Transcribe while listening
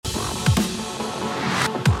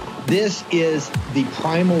This is the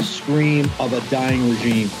primal scream of a dying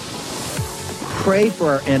regime. Pray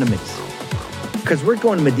for our enemies, because we're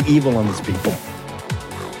going medieval on these people.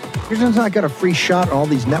 You're just not got a free shot on all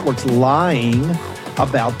these networks lying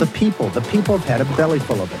about the people. The people have had a belly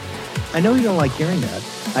full of it. I know you don't like hearing that.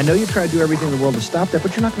 I know you try to do everything in the world to stop that,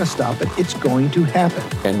 but you're not going to stop it. It's going to happen.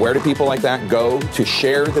 And where do people like that go to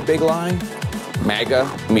share the big lie? MAGA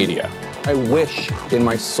media. I wish, in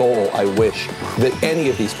my soul, I wish that any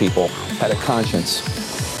of these people had a conscience.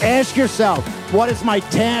 Ask yourself, what is my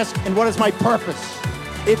task and what is my purpose?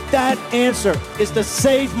 If that answer is to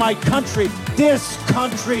save my country, this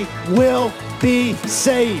country will be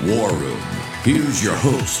saved. War Room. Here's your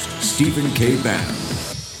host, Stephen K. Bannon.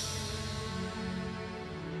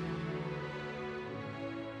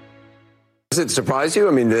 Does it surprise you?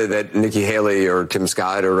 I mean, that Nikki Haley or Tim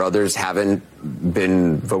Scott or others haven't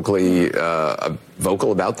been vocally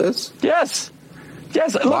vocal about this? Yes.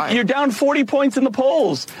 Yes. Why? Look, you're down 40 points in the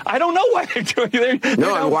polls. I don't know why they're doing it.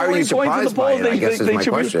 No, why are you surprised by it? I guess is my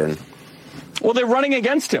question. Well, they're running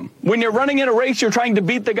against him. When you're running in a race, you're trying to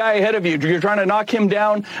beat the guy ahead of you. You're trying to knock him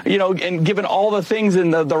down, and given all the things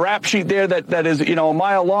in the rap sheet there that is, a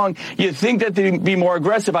mile long, you think that they'd be more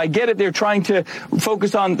aggressive. I get it. They're trying to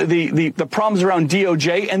focus on the problems around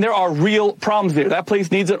DOJ, and there are real problems there. That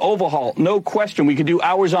place needs an overhaul. No question. We could do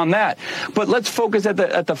hours on that. But let's focus at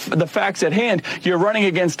the facts at hand. You're running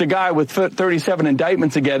against a guy with 37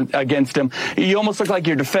 indictments against him. You almost look like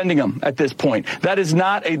you're defending him at this point.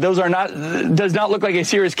 Does not look like a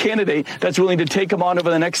serious candidate that's willing to take him on over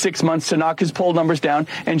the next 6 months to knock his poll numbers down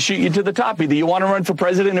and shoot you to the top. Either you want to run for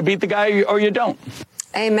president and beat the guy or you don't.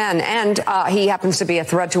 Amen. And he happens to be a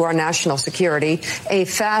threat to our national security, a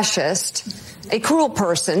fascist, a cruel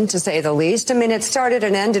person, to say the least. I mean, it started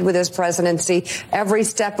and ended with his presidency every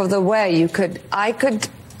step of the way.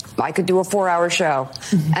 I could do a 4-hour show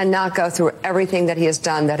and not go through everything that he has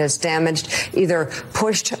done that has damaged, either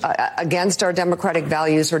pushed against our democratic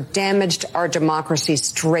values or damaged our democracy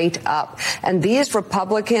straight up. And these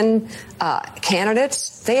Republican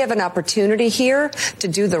candidates, they have an opportunity here to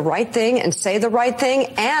do the right thing and say the right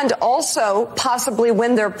thing and also possibly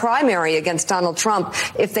win their primary against Donald Trump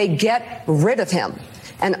if they get rid of him.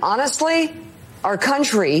 And honestly, our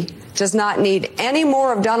country does not need any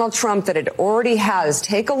more of Donald Trump than it already has.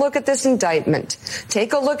 Take a look at this indictment.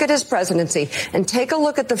 Take a look at his presidency and take a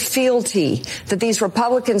look at the fealty that these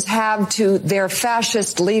Republicans have to their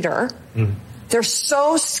fascist leader. They're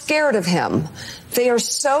so scared of him. They are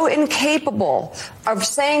so incapable of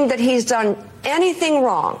saying that he's done anything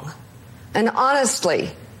wrong. And honestly,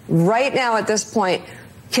 right now at this point,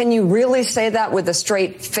 can you really say that with a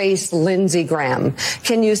straight face, Lindsey Graham?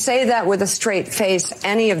 Can you say that with a straight face,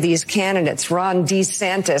 any of these candidates, Ron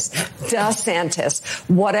DeSantis,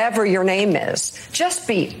 whatever your name is? Just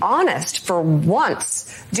be honest for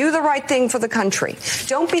once. Do the right thing for the country.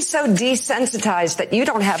 Don't be so desensitized that you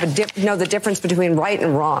don't have know the difference between right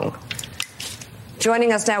and wrong.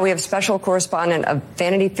 Joining us now, we have special correspondent of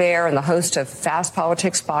Vanity Fair and the host of Fast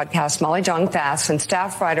Politics podcast, Molly Jong Fast, and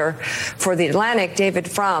staff writer for The Atlantic, David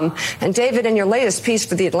Frum. And David, in your latest piece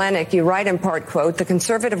for The Atlantic, you write in part, quote, "The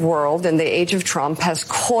conservative world in the age of Trump has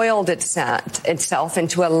coiled itself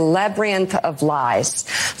into a labyrinth of lies.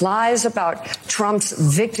 Lies about Trump's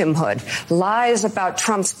victimhood, lies about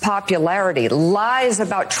Trump's popularity, lies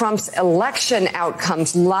about Trump's election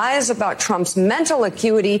outcomes, lies about Trump's mental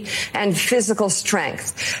acuity and physical strength.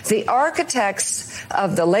 The architects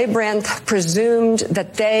of the labyrinth presumed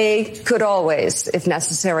that they could always, if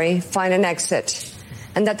necessary, find an exit,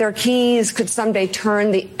 and that their keys could someday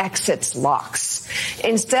turn the exit's locks.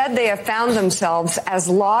 Instead, they have found themselves as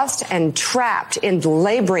lost and trapped in the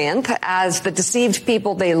labyrinth as the deceived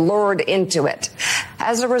people they lured into it.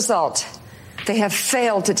 As a result, they have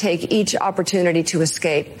failed to take each opportunity to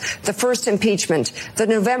escape. The first impeachment, the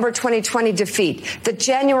November 2020 defeat, the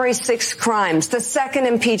January 6th crimes, the second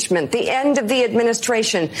impeachment, the end of the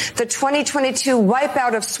administration, the 2022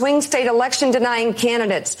 wipeout of swing state election denying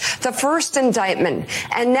candidates, the first indictment,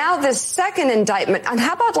 and now this second indictment. And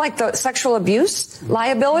how about like the sexual abuse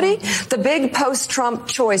liability? The big post-Trump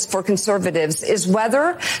choice for conservatives is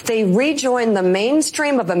whether they rejoin the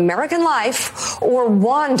mainstream of American life or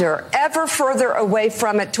wander ever further away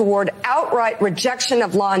from it toward outright rejection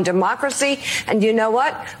of law and democracy. And you know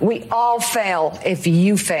what? We all fail if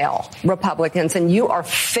you fail, Republicans, and you are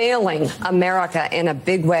failing America in a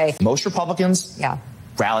big way. Most Republicans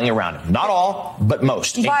rallying around him. Not all, but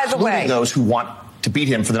most. By the way, including those who want to beat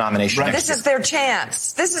him for the nomination. Right. This is their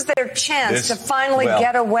chance. This is their chance to finally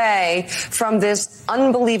get away from this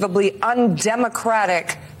unbelievably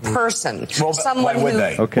undemocratic person. Well, someone why would who,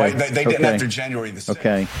 they? Okay. They didn't after January the 6th.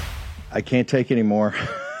 Okay. I can't take any more.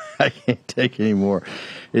 I can't take any more.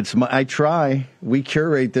 I try. We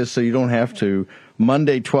curate this so you don't have to.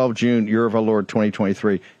 Monday, 12 June, Year of our Lord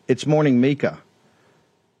 2023. It's Morning Mika.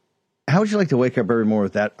 How would you like to wake up every morning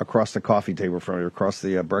with that across the coffee table from you, across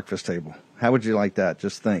the breakfast table? How would you like that?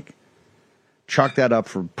 Just think. Chalk that up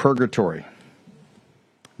for purgatory.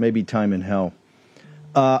 Maybe time in hell.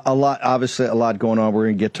 Obviously a lot going on. We're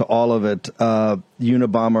going to get to all of it.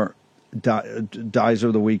 Unabomber dies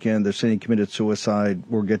over the weekend. They're saying he committed suicide.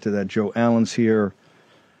 We'll get to that. Joe Allen's here.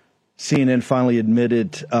 CNN finally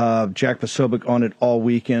admitted Jack Posobiec on it all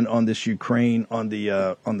weekend on this Ukraine on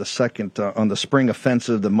the spring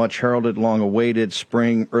offensive, the much heralded, long awaited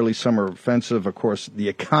spring early summer offensive. Of course, The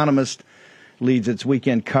Economist leads its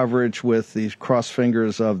weekend coverage with these cross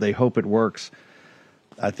fingers of they hope it works.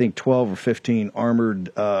 I think 12 or 15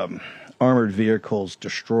 armored vehicles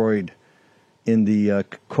destroyed in the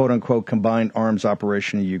quote-unquote combined arms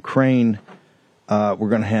operation in Ukraine. We're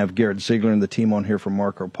going to have Garrett Ziegler and the team on here from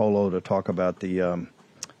Marco Polo to talk about the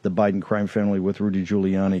Biden crime family with Rudy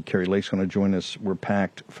Giuliani. Carrie Lake's going to join us. We're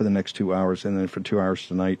packed for the next 2 hours and then for 2 hours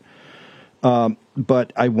tonight.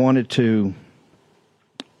 But I wanted to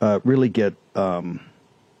really get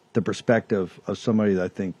the perspective of somebody that I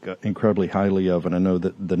think incredibly highly of, and I know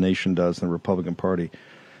that the nation does, the Republican Party,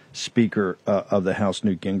 Speaker of the House,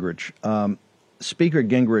 Newt Gingrich. Speaker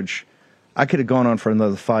Gingrich, I could have gone on for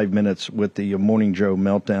another 5 minutes with the Morning Joe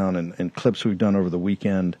meltdown and clips we've done over the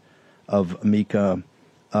weekend of Mika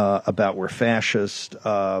about we're fascist,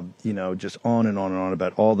 just on and on and on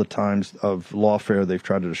about all the times of lawfare they've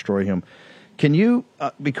tried to destroy him. Can you,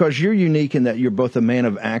 because you're unique in that you're both a man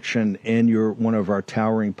of action and you're one of our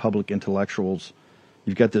towering public intellectuals,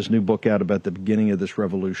 you've got this new book out about the beginning of this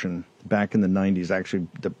revolution back in the 90s, actually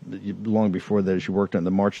long before that, as you worked on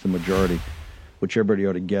the March to the Majority, which everybody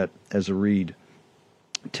ought to get as a read.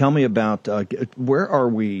 Tell me about where are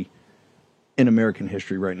we in American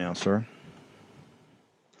history right now, sir?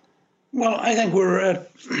 Well, I think we're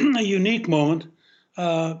at a unique moment.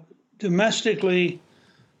 Domestically,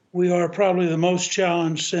 we are probably the most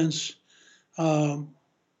challenged since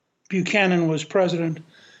Buchanan was president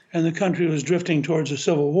and the country was drifting towards a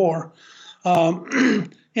civil war.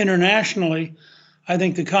 Internationally, I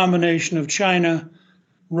think the combination of China,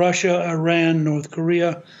 Russia, Iran, North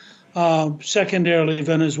Korea, secondarily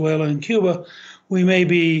Venezuela and Cuba, we may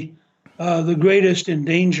be the greatest in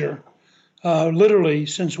danger, literally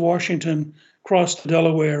since Washington crossed the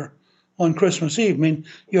Delaware on Christmas Eve. I mean,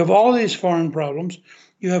 you have all these foreign problems.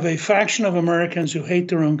 You have a faction of Americans who hate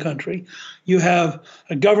their own country. You have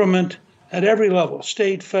a government at every level,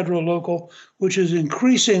 state, federal, local, which is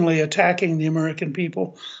increasingly attacking the American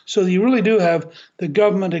people. So you really do have the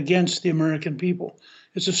government against the American people.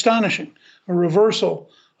 It's astonishing, a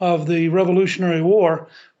reversal of the Revolutionary War,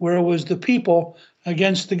 where it was the people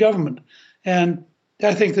against the government. And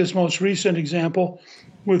I think this most recent example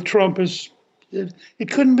with Trump is,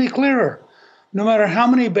 it couldn't be clearer. No matter how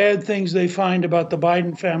many bad things they find about the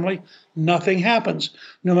Biden family, nothing happens.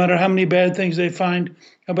 No matter how many bad things they find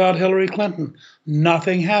about Hillary Clinton,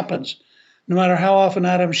 nothing happens. No matter how often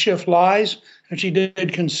Adam Schiff lies, and she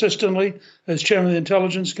did consistently as chairman of the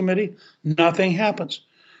Intelligence Committee, nothing happens.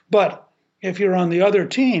 But if you're on the other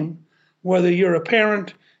team, whether you're a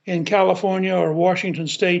parent in California or Washington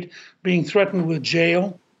State being threatened with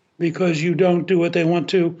jail because you don't do what they want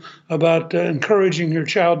to about encouraging your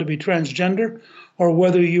child to be transgender, or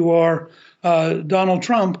whether you are Donald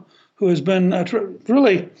Trump, who has been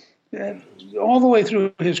really all the way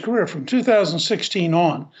through his career from 2016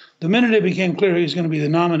 on, the minute it became clear he was going to be the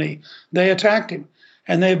nominee, they attacked him,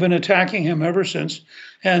 and they've been attacking him ever since.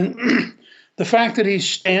 And the fact that he's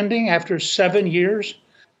standing after 7 years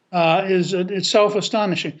is itself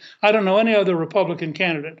astonishing. I don't know any other Republican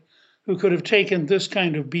candidate who could have taken this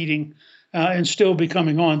kind of beating and still be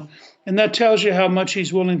coming on. And that tells you how much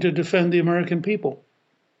he's willing to defend the American people.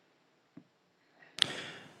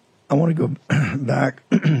 I want to go back,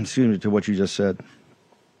 to what you just said.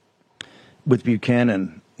 With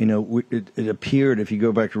Buchanan, it appeared, if you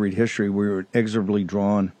go back to read history, we were inexorably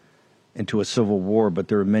drawn into a civil war, but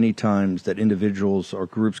there are many times that individuals or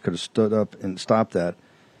groups could have stood up and stopped that.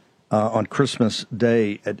 On Christmas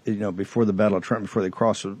Day, before the Battle of Trenton, before they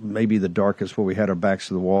crossed, maybe the darkest, where we had our backs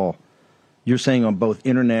to the wall. You're saying on both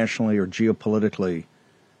internationally or geopolitically,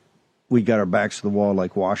 we got our backs to the wall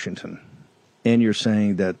like Washington. And you're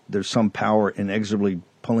saying that there's some power inexorably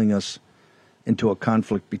pulling us into a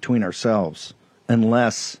conflict between ourselves,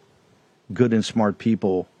 unless good and smart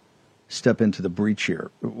people step into the breach here.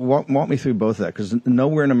 Walk me through both of that, because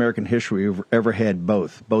nowhere in American history we've ever had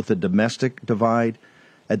both a domestic divide,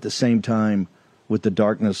 at the same time with the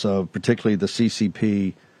darkness of particularly the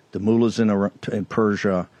CCP, the mullahs in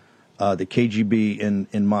Persia, the KGB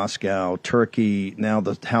in Moscow, Turkey, now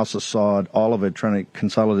the House of Saud, all of it trying to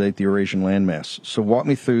consolidate the Eurasian landmass. So walk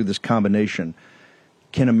me through this combination.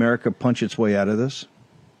 Can America punch its way out of this?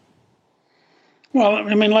 Well,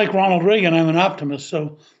 I mean, like Ronald Reagan, I'm an optimist,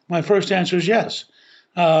 so my first answer is yes.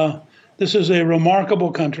 This is a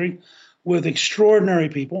remarkable country with extraordinary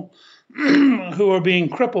people who are being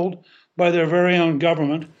crippled by their very own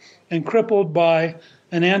government and crippled by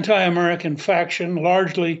an anti-American faction,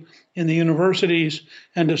 largely in the universities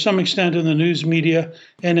and to some extent in the news media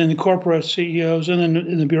and in the corporate CEOs and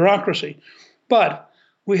in the bureaucracy. But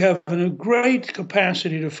we have a great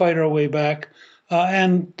capacity to fight our way back.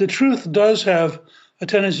 And the truth does have a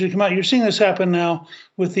tendency to come out. You're seeing this happen now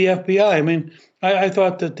with the FBI. I mean, I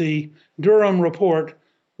thought that the Durham report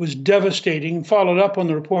was devastating, followed up on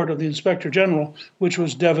the report of the Inspector General, which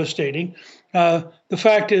was devastating. The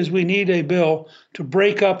fact is we need a bill to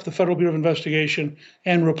break up the Federal Bureau of Investigation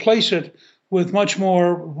and replace it with much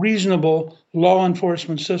more reasonable law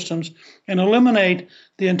enforcement systems and eliminate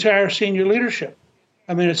the entire senior leadership.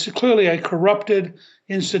 I mean, it's clearly a corrupted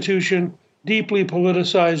institution, deeply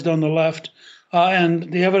politicized on the left,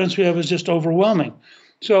 and the evidence we have is just overwhelming.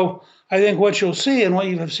 So I think what you'll see and what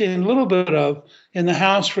you have seen a little bit of in the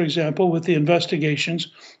House, for example, with the investigations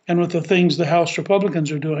and with the things the House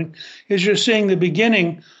Republicans are doing, is you're seeing the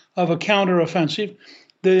beginning of a counteroffensive.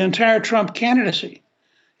 The entire Trump candidacy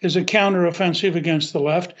is a counteroffensive against the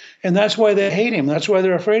left, and that's why they hate him. That's why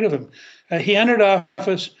they're afraid of him. He entered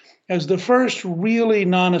office as the first really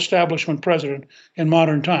non-establishment president in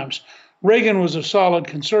modern times. Reagan was a solid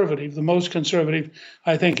conservative, the most conservative,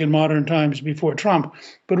 I think, in modern times before Trump.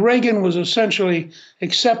 But Reagan was essentially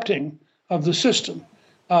accepting of the system.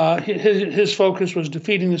 His focus was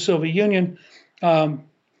defeating the Soviet Union,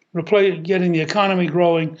 getting the economy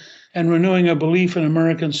growing, and renewing a belief in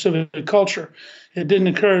American civic culture. He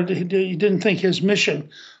didn't think his mission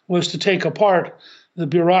was to take apart the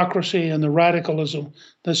bureaucracy and the radicalism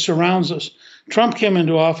that surrounds us. Trump came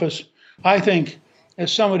into office, I think, as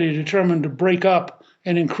somebody determined to break up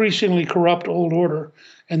an increasingly corrupt old order.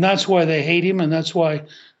 And that's why they hate him, and that's why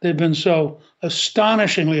they've been so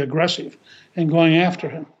astonishingly aggressive in going after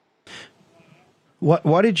him.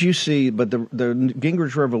 Why did you see, but the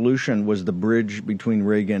Gingrich Revolution was the bridge between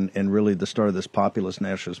Reagan and really the start of this populist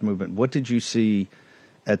nationalist movement. What did you see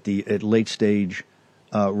at late stage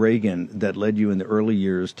Reagan that led you in the early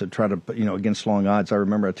years to try to, against long odds? I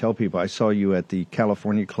remember I tell people I saw you at the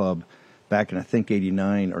California Club back in, I think,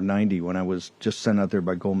 89 or 90 when I was just sent out there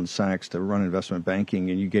by Goldman Sachs to run investment banking,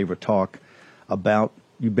 and you gave a talk about,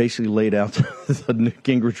 you basically laid out the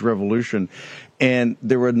Gingrich Revolution, and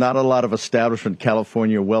there were not a lot of establishment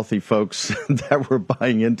California wealthy folks that were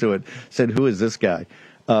buying into it, said, who is this guy?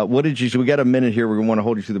 What did you see? We got a minute here. We want to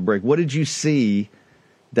hold you through the break. What did you see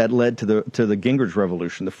that led to the Gingrich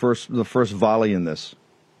Revolution, the first volley in this?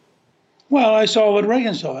 Well, I saw what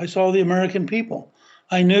Reagan saw. I saw the American people.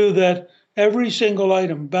 I knew that every single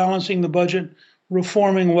item, balancing the budget,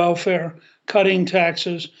 reforming welfare, cutting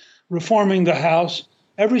taxes, reforming the House,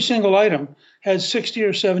 every single item had 60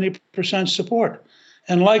 or 70% support.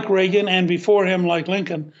 And like Reagan, and before him, like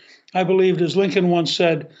Lincoln, I believed, as Lincoln once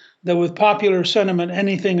said, that with popular sentiment,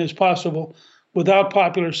 anything is possible. Without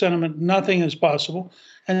popular sentiment, nothing is possible.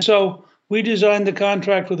 And so we designed the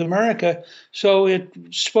contract with America so it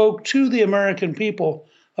spoke to the American people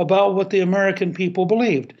about what the American people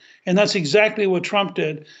believed. And that's exactly what Trump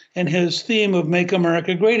did in his theme of Make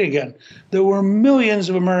America Great Again. There were millions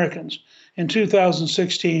of Americans in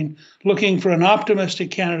 2016 looking for an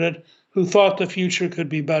optimistic candidate who thought the future could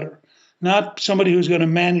be better. Not somebody who's going to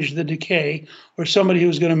manage the decay or somebody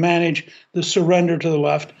who's going to manage the surrender to the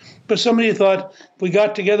left, but somebody who thought if we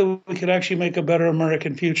got together, we could actually make a better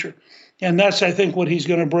American future. And that's, I think, what he's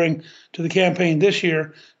going to bring to the campaign this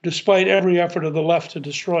year, despite every effort of the left to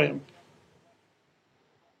destroy him.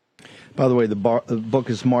 By the way, the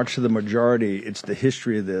book is March to the Majority. It's the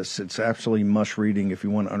history of this. It's absolutely must reading if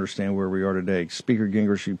you want to understand where we are today. Speaker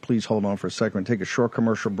Gingrich, please hold on for a second and take a short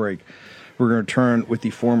commercial break. We're going to turn with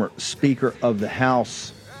the former Speaker of the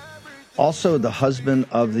House, also the husband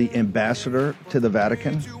of the ambassador to the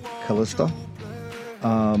Vatican, Callista,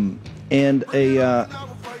 and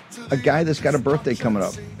a guy that's got a birthday coming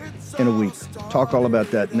up in a week. Talk all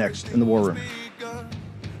about that next in the War Room.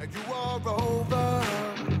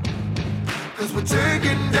 We're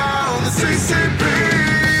taking down the CCP.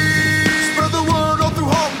 Spread the word all through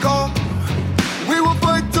Hong Kong. We will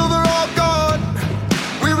fight till they're all gone.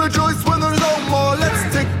 We rejoice when there's no more. Let's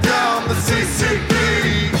take down the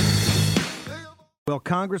CCP. Well,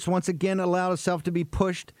 Congress once again allowed itself to be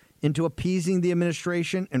pushed into appeasing the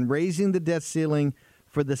administration and raising the debt ceiling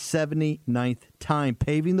for the 79th time,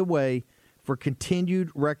 paving the way for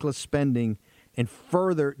continued reckless spending and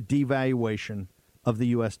further devaluation of the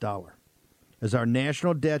U.S. dollar. As our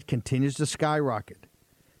national debt continues to skyrocket,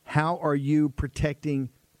 how are you protecting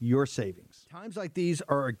your savings? Times like these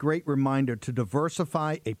are a great reminder to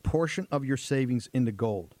diversify a portion of your savings into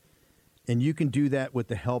gold. And you can do that with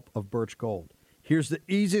the help of Birch Gold. Here's the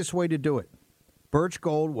easiest way to do it. Birch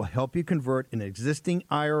Gold will help you convert an existing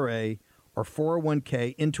IRA or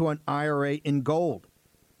 401k into an IRA in gold,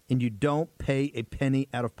 and you don't pay a penny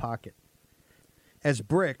out of pocket. As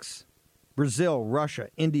BRICS, Brazil, Russia,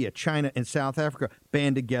 India, China, and South Africa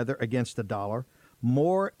band together against the dollar,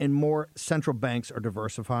 more and more central banks are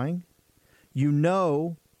diversifying. You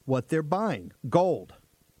know what they're buying, gold.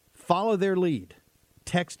 Follow their lead.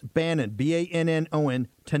 Text Bannon, B-A-N-N-O-N,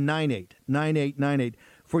 to 989898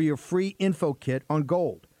 for your free info kit on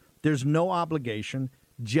gold. There's no obligation,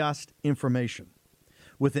 just information.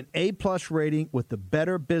 With an A-plus rating with the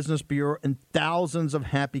Better Business Bureau and thousands of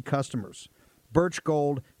happy customers, Birch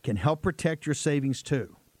Gold can help protect your savings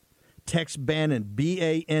too. Text Bannon,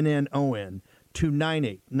 B-A-N-N-O-N, to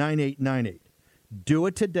 989898. Do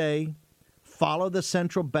it today. Follow the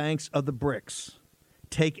central banks of the BRICS.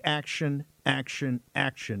 Take action, action,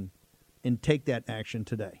 action, and take that action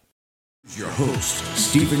today. Your host,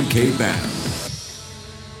 Stephen K. Bannon.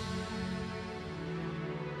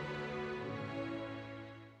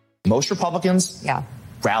 Most Republicans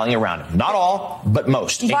rallying around him. Not all, but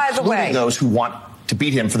most. By the way, including those who want to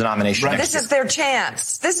beat him for the nomination. Right. This is their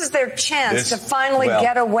chance. This is their chance to finally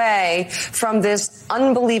get away from this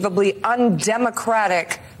unbelievably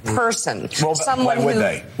undemocratic person. Well, someone why would who,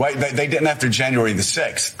 they? Why they didn't after January the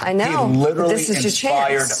 6th. I know. He literally This is your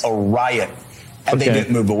inspired chance. a riot, and they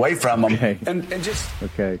didn't move away from him. Okay. And just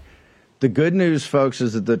okay. The good news, folks,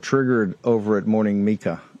 is that they're triggered over at Morning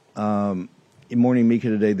Mika. In Morning Mika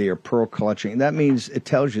today, they are pearl clutching. That means it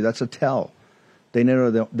tells you that's a tell. They know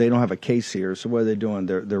they don't have a case here. So what are they doing?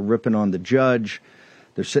 They're ripping on the judge.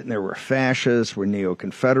 They're sitting there. We're fascists. We're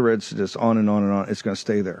neo-Confederates. Just on and on and on. It's going to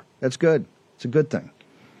stay there. That's good. It's a good thing.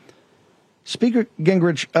 Speaker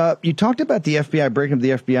Gingrich, you talked about the FBI, breaking up the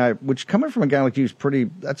FBI, which coming from a guy like you is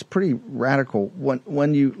that's pretty radical.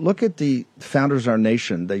 When you look at the founders of our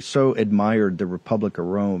nation, they so admired the Republic of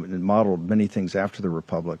Rome and modeled many things after the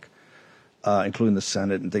Republic, including the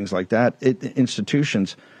Senate and things like that,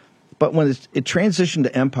 institutions. But when it transitioned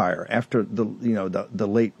to empire after the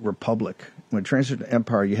late Republic, when it transitioned to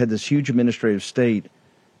empire, you had this huge administrative state,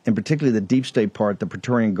 and particularly the deep state part, the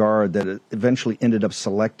Praetorian Guard, that eventually ended up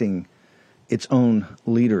selecting its own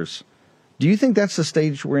leaders. Do you think that's the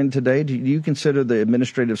stage we're in today? Do you consider the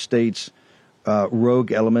administrative state's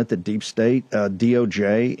rogue element, the deep state,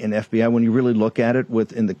 DOJ and FBI, when you really look at it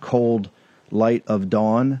in the cold light of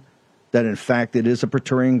dawn, that in fact it is a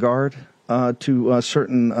Praetorian Guard to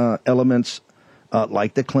certain elements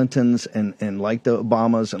like the Clintons and like the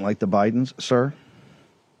Obamas and like the Bidens, sir?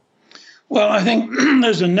 Well, I think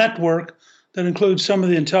there's a network that includes some of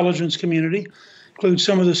the intelligence community, includes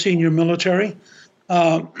some of the senior military,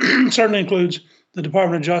 certainly includes the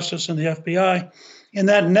Department of Justice and the FBI. And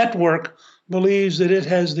that network believes that it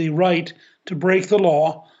has the right to break the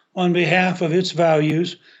law on behalf of its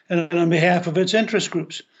values and on behalf of its interest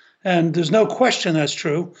groups. And there's no question that's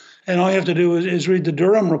true. And all you have to do is read the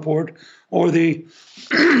Durham report or the,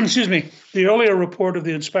 the earlier report of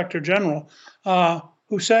the Inspector General,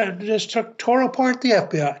 who said just tore apart the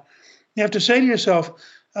FBI. You have to say to yourself,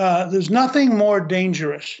 there's nothing more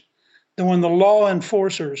dangerous than when the law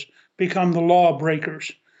enforcers become the law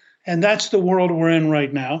breakers. And that's the world we're in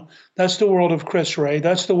right now. That's the world of Chris Wray.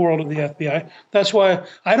 That's the world of the FBI. That's why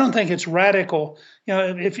I don't think it's radical. You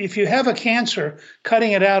know, if you have a cancer,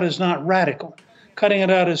 cutting it out is not radical. Cutting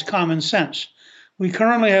it out is common sense. We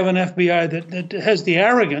currently have an FBI that has the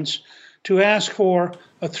arrogance to ask for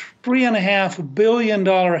a $3.5 billion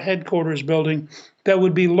headquarters building that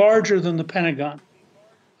would be larger than the Pentagon.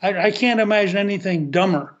 I can't imagine anything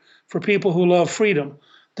dumber for people who love freedom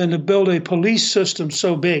than to build a police system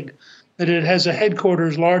so big that it has a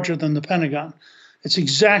headquarters larger than the Pentagon. It's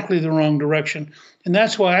exactly the wrong direction. And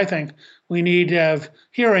that's why I think we need to have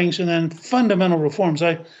hearings and then fundamental reforms.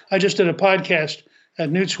 I just did a podcast at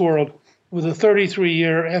Newt's World with a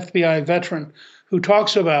 33-year FBI veteran who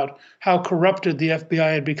talks about how corrupted the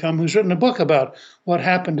FBI had become, who's written a book about what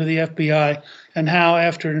happened to the FBI and how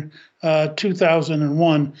after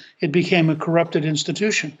 2001 it became a corrupted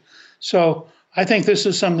institution. So I think this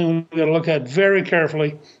is something we've got to look at very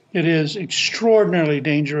carefully. It is extraordinarily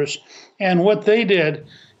dangerous. And what they did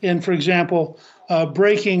in, for example,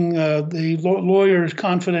 breaking the lawyer's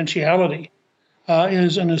confidentiality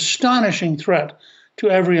is an astonishing threat to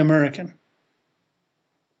every American.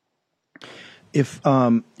 If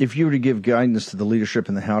you were to give guidance to the leadership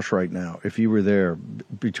in the House right now, if you were there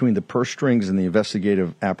between the purse strings and the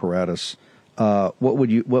investigative apparatus, what would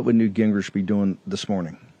Newt Gingrich be doing this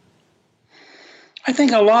morning? I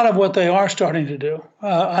think a lot of what they are starting to do.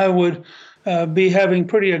 I would be having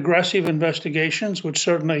pretty aggressive investigations, which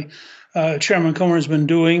certainly Chairman Comer has been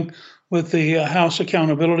doing with the House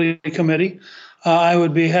Accountability Committee. I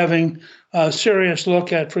would be having a serious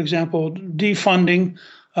look at, for example, defunding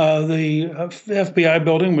the FBI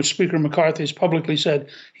building, which Speaker McCarthy has publicly said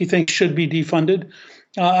he thinks should be defunded.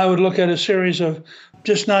 I would look at a series of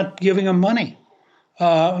just not giving them money.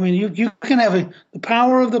 I mean, you can have the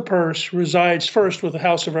power of the purse resides first with the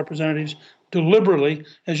House of Representatives deliberately.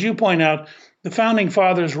 As you point out, the Founding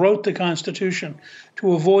Fathers wrote the Constitution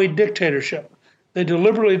to avoid dictatorship. They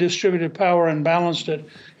deliberately distributed power and balanced it.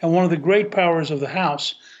 And one of the great powers of the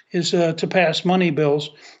House is to pass money bills.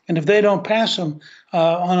 And if they don't pass them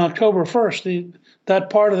on October 1st, that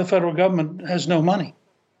part of the federal government has no money.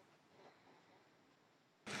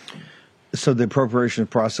 So the appropriations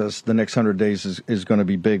process the next 100 days is going to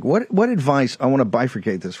be big. What advice, I want to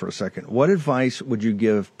bifurcate this for a second. What advice would you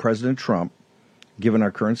give President Trump, given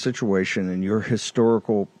our current situation and your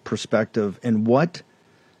historical perspective, and what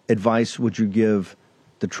advice would you give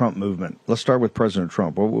the Trump movement? Let's start with President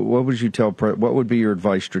Trump. What would you what would be your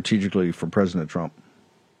advice strategically for President Trump?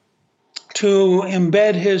 To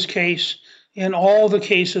embed his case in all the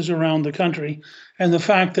cases around the country, and the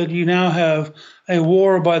fact that you now have a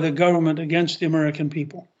war by the government against the American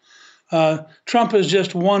people. Trump is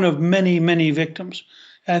just one of many, many victims.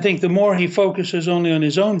 And I think the more he focuses only on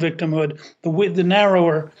his own victimhood, the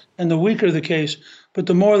narrower and the weaker the case, but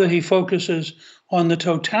the more that he focuses on the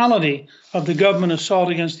totality of the government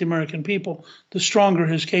assault against the American people, the stronger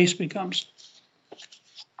his case becomes.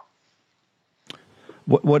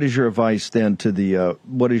 What is your advice then to the,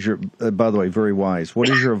 by the way, very wise, what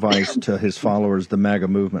is your advice to his followers, the MAGA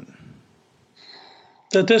movement?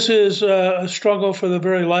 That this is a struggle for the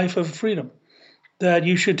very life of freedom, that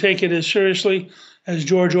you should take it as seriously as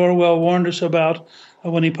George Orwell warned us about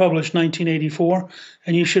when he published 1984,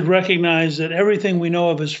 and you should recognize that everything we know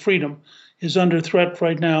of as freedom is under threat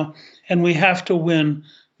right now, and we have to win,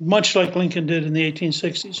 much like Lincoln did in the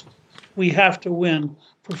 1860s. We have to win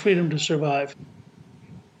for freedom to survive.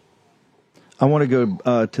 I want to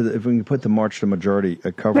go to if we can put the March to Majority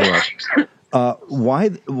cover up. Why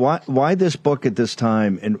this book at this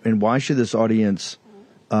time, and why should this audience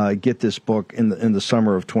get this book in the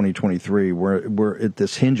summer of 2023? We're at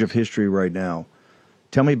this hinge of history right now.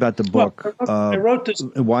 Tell me about the book. I wrote this.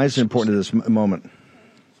 Why is it important to this moment?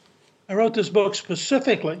 I wrote this book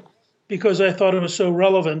specifically because I thought it was so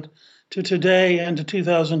relevant to today and to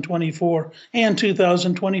 2024 and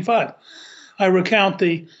 2025. I recount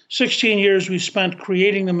the 16 years we spent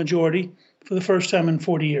creating the majority for the first time in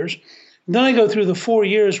 40 years. And then I go through the 4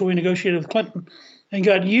 years where we negotiated with Clinton and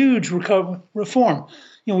got huge reform.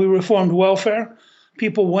 We reformed welfare.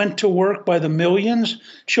 People went to work by the millions.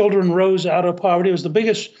 Children rose out of poverty. It was the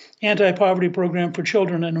biggest anti-poverty program for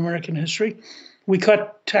children in American history. We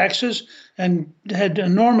cut taxes and had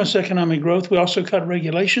enormous economic growth. We also cut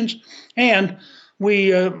regulations. And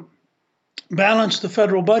we balanced the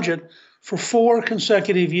federal budget for 4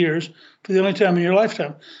 consecutive years for the only time in your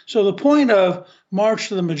lifetime. So the point of March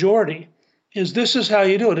to the Majority is this is how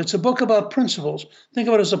you do it. It's a book about principles. Think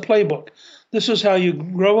of it as a playbook. This is how you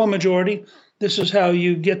grow a majority. This is how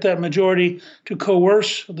you get that majority to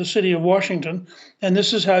coerce the city of Washington. And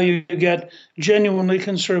this is how you get genuinely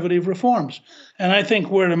conservative reforms. And I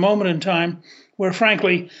think we're at a moment in time where,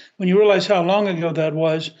 frankly, when you realize how long ago that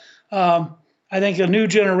was, I think a new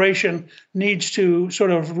generation needs to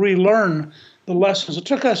sort of relearn the lessons. It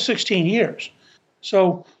took us 16 years.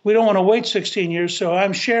 So we don't want to wait 16 years. So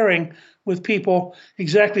I'm sharing with people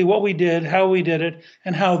exactly what we did, how we did it,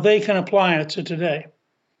 and how they can apply it to today.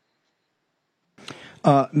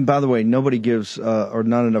 By the way, nobody gives or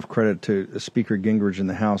not enough credit to Speaker Gingrich in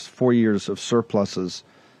the House. 4 years of surpluses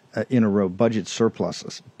in a row, budget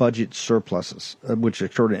surpluses, which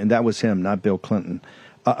extraordinary. And that was him, not Bill Clinton.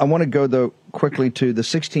 I want to go, though, quickly to the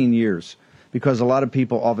 16 years, because a lot of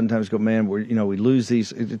people oftentimes go, man, we lose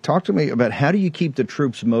these. Talk to me about how do you keep the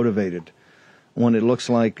troops motivated when it looks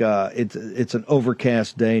like it's an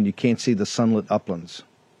overcast day and you can't see the sunlit uplands?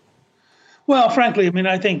 Well, frankly,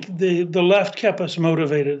 I think the left kept us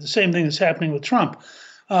motivated. The same thing that's happening with Trump.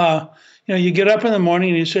 You get up in the morning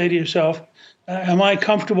and you say to yourself, am I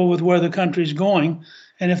comfortable with where the country's going?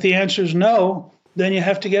 And if the answer is no, then you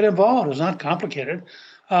have to get involved. It's not complicated.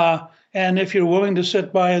 And if you're willing to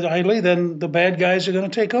sit by idly, then the bad guys are going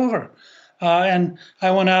to take over. And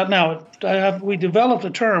I went out. Now, we developed a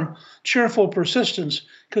term, cheerful persistence,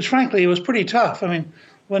 because frankly, it was pretty tough. I mean,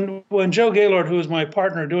 when Joe Gaylord, who was my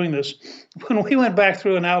partner doing this, when we went back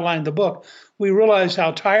through and outlined the book, we realized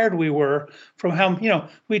how tired we were from how,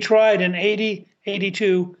 we tried in 80,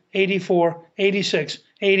 82, 84, 86,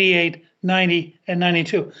 88, 90, and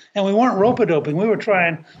 92. And we weren't rope-a-doping. We were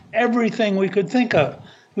trying everything we could think of.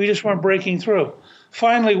 We just weren't breaking through.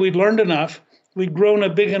 Finally, we'd learned enough. We'd grown a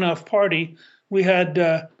big enough party. We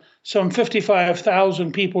had some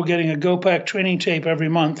 55,000 people getting a GoPack training tape every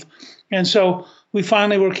month. And so we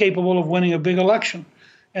finally were capable of winning a big election.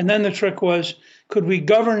 And then the trick was, could we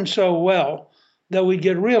govern so well that we'd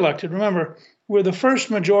get reelected? Remember, we're the first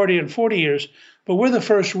majority in 40 years, but we're the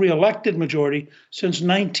first reelected majority since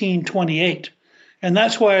 1928. And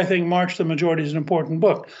that's why I think March to the Majority is an important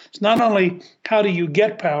book. It's not only how do you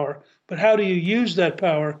get power, but how do you use that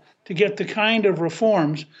power to get the kind of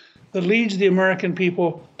reforms that leads the American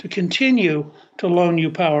people to continue to loan you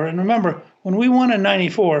power. And remember, when we won in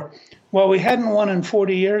 94, while we hadn't won in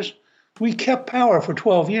 40 years, we kept power for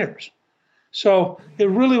 12 years. So it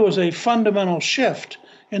really was a fundamental shift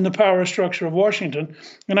in the power structure of Washington.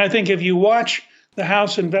 And I think if you watch the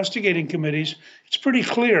House investigating committees, it's pretty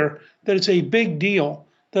clear that it's a big deal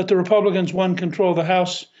that the Republicans won control of the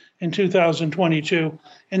House in 2022,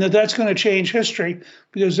 and that's going to change history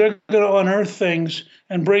because they're going to unearth things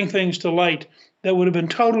and bring things to light that would have been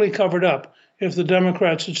totally covered up if the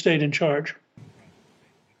Democrats had stayed in charge.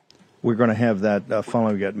 We're going to have that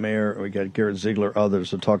following. We got Mayor, we got Garrett Ziegler,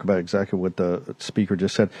 others to talk about exactly what the speaker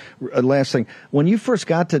just said. Last thing, when you first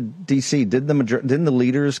got to D.C., didn't the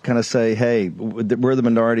leaders kind of say, hey, we're the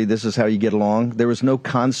minority, this is how you get along? There was no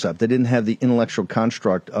concept. They didn't have the intellectual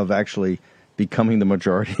construct of actually becoming the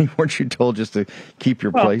majority. Weren't you told just to keep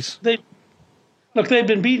your place? They'd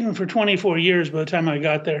been beaten for 24 years by the time I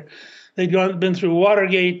got there. They'd been through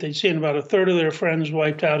Watergate. They'd seen about a third of their friends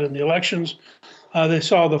wiped out in the elections. They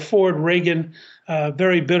saw the Ford-Reagan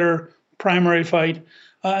very bitter primary fight,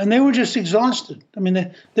 and they were just exhausted. I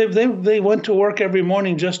mean, they went to work every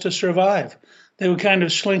morning just to survive. They would kind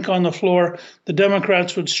of slink on the floor. The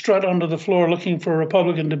Democrats would strut onto the floor looking for a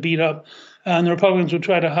Republican to beat up, and the Republicans would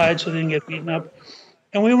try to hide so they didn't get beaten up.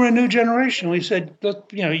 And we were a new generation. We said,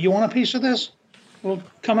 look, you want a piece of this? Well,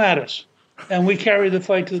 come at us. And we carried the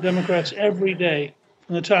fight to the Democrats every day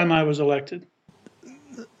from the time I was elected.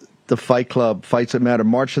 The Fight Club, Fights That Matter,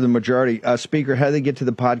 March to the Majority. Speaker, how do they get to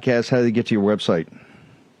the podcast? How do they get to your website?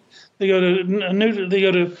 They go to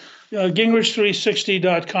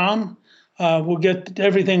Gingrich360.com. We'll get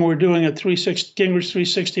everything we're doing at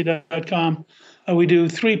Gingrich360.com. We do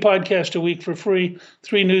 3 podcasts a week for free,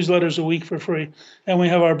 3 newsletters a week for free, and we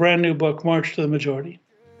have our brand new book, March to the Majority.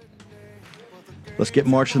 Let's get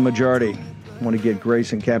March to the Majority. I want to get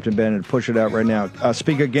Grace and Captain Bennett to push it out right now.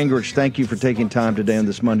 Speaker Gingrich, thank you for taking time today on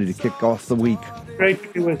this Monday to kick off the week. Great to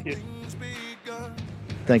be with you.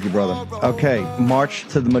 Thank you, brother. Okay, March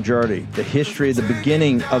to the Majority, the history of the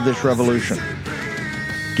beginning of this revolution.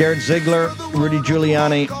 Garrett Ziegler, Rudy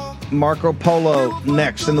Giuliani, Marco Polo,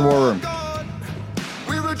 next in the War Room.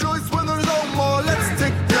 We rejoice when there's no more. Let's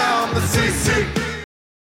take down the CC.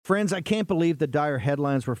 Friends, I can't believe the dire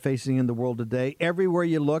headlines we're facing in the world today. Everywhere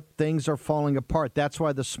you look, things are falling apart. That's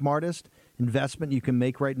why the smartest investment you can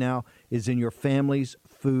make right now is in your family's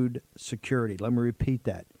food security. Let me repeat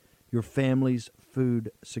that. Your family's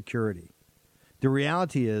food security. The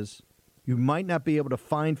reality is you might not be able to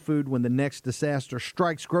find food when the next disaster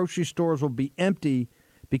strikes. Grocery stores will be empty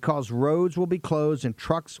because roads will be closed and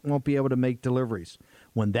trucks won't be able to make deliveries.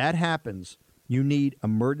 When that happens, you need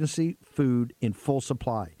emergency food in full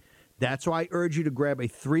supply. That's why I urge you to grab a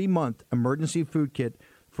 3-month emergency food kit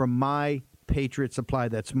from My Patriot Supply.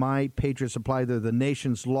 That's My Patriot Supply. They're the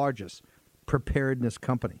nation's largest preparedness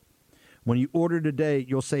company. When you order today,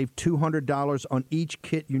 you'll save $200 on each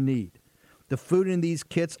kit you need. The food in these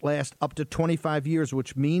kits lasts up to 25 years,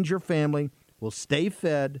 which means your family will stay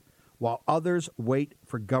fed while others wait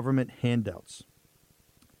for government handouts.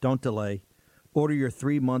 Don't delay. Order your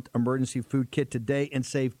 3-month emergency food kit today and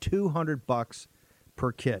save $200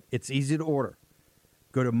 per kit. It's easy to order.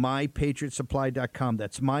 Go to mypatriotsupply.com.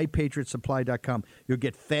 That's mypatriotsupply.com. You'll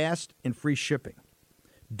get fast and free shipping.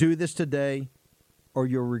 Do this today or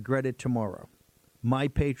you'll regret it tomorrow.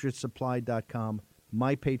 mypatriotsupply.com.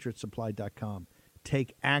 mypatriotsupply.com.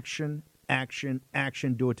 Take action, action,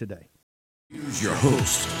 action. Do it today. Here's your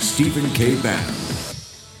host, Stephen K. Bannon.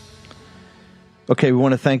 Okay, we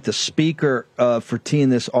want to thank the speaker for teeing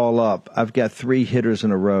this all up. I've got 3 hitters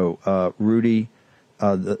in a row. Rudy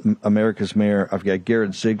America's Mayor. I've got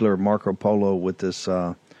Garrett Ziegler, Marco Polo with this,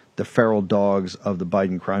 the feral dogs of the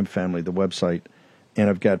Biden crime family, the website. And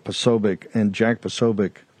I've got Posobiec and Jack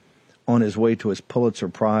Posobiec on his way to his Pulitzer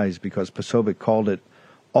Prize because Posobiec called it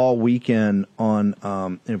all weekend on,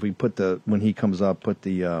 and if we put when he comes up, put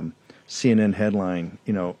the CNN headline,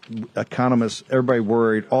 economists, everybody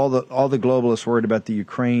worried, all the globalists worried about the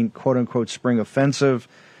Ukraine, quote unquote, spring offensive.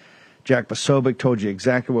 Jack Posobiec told you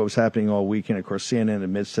exactly what was happening all weekend. Of course, CNN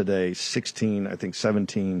admits today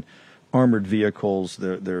 17 armored vehicles,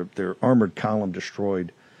 their armored column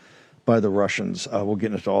destroyed by the Russians. We'll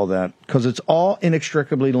get into all that because it's all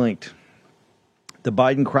inextricably linked. The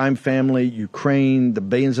Biden crime family, Ukraine, the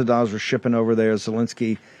billions of dollars we're shipping over there,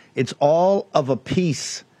 Zelensky, it's all of a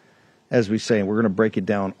piece, as we say, and we're going to break it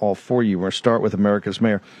down all for you. We're going to start with America's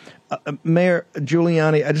Mayor. Mayor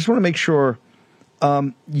Giuliani, I just want to make sure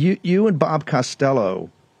you and Bob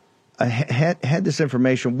Costello had this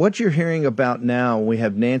information. What you're hearing about now, we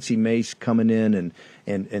have Nancy Mace coming in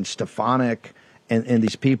and Stefanik and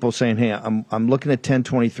these people saying, hey, I'm looking at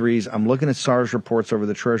 1023s. I'm looking at SARS reports over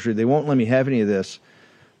the Treasury. They won't let me have any of this.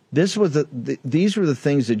 These were the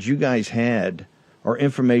things that you guys had or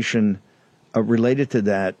information related to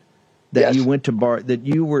that yes. You went to that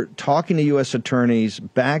you were talking to U.S. attorneys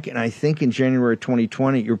back, and I think in January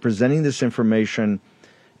 2020, you're presenting this information,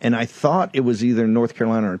 and I thought it was either in North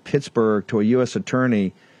Carolina or in Pittsburgh to a U.S.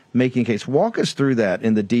 attorney making a case. Walk us through that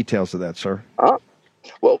and the details of that, sir.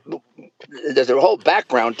 Well, there's a whole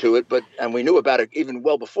background to it, and we knew about it even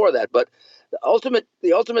well before that. But the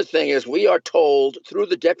ultimate thing is we are told through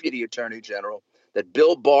the Deputy Attorney General that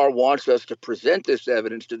Bill Barr wants us to present this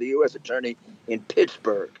evidence to the U.S. Attorney in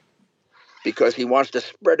Pittsburgh because he wants to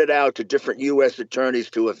spread it out to different U.S. attorneys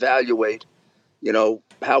to evaluate,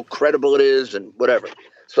 how credible it is and whatever.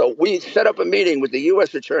 So we set up a meeting with the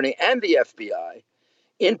U.S. Attorney and the FBI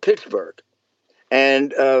in Pittsburgh.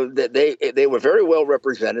 And they were very well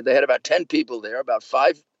represented. They had about 10 people there, about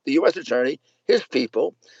 5, the U.S. Attorney, his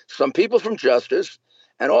people, some people from Justice,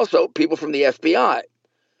 and also people from the FBI.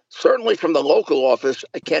 Certainly from the local office,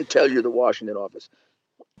 I can't tell you the Washington office.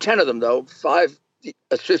 10 of them, though, 5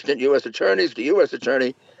 assistant U.S. attorneys, the U.S.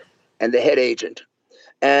 Attorney, and the head agent.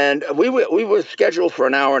 And we were scheduled for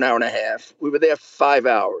an hour and a half. We were there 5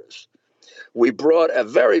 hours. We brought a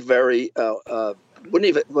very, very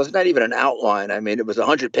it was not even an outline. I mean, it was a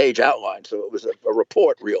 100-page outline, so it was a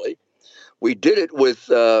report, really. We did it with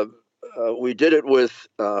we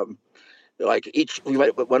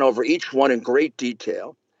went over each one in great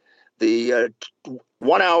detail. The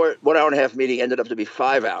 1 hour and a half meeting ended up to be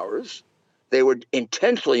 5 hours. They were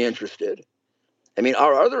intensely interested. I mean,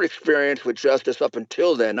 our other experience with Justice up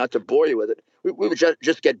until then, not to bore you with it, we would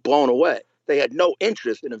just get blown away. They had no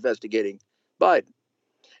interest in investigating Biden.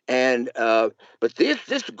 And but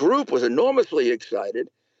this group was enormously excited.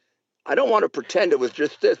 I don't want to pretend it was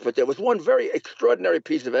just this, but there was one very extraordinary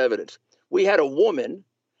piece of evidence. We had a woman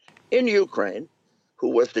in Ukraine who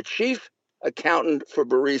was the chief accountant for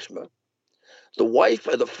Burisma, the wife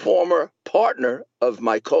of the former partner of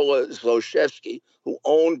Mykola Zlochevsky, who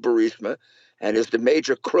owned Burisma and is the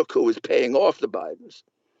major crook who was paying off the Bidens.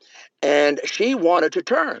 And she wanted to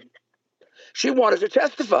turn. She wanted to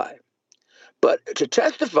testify. But to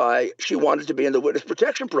testify, she wanted to be in the witness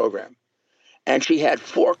protection program. And she had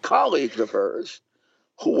 4 colleagues of hers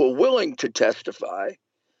who were willing to testify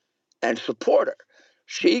and support her.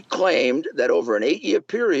 She claimed that over an 8-year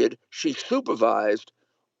period, she supervised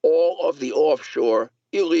all of the offshore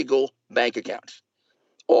illegal bank accounts.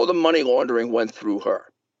 All the money laundering went through her.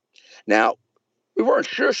 Now, we weren't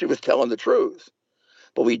sure she was telling the truth,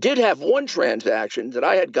 but we did have one transaction that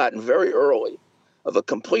I had gotten very early of a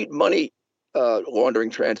complete money laundering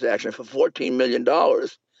transaction for $14 million,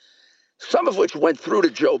 some of which went through to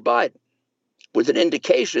Joe Biden, with an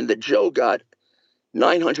indication that Joe got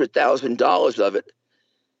 $900,000 of it,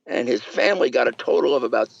 and his family got a total of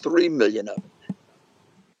about $3 million of it.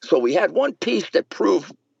 So we had one piece that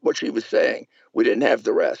proved what she was saying. We didn't have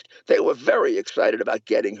the rest. They were very excited about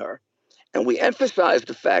getting her, and we emphasized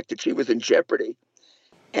the fact that she was in jeopardy.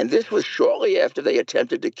 And this was shortly after they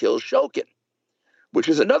attempted to kill Shokin, which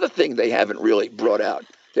is another thing they haven't really brought out.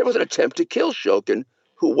 There was an attempt to kill Shokin,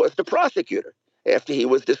 who was the prosecutor, after he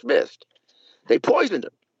was dismissed. They poisoned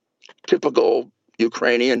him. Typical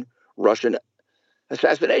Ukrainian, Russian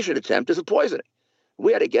assassination attempt is a poisoning.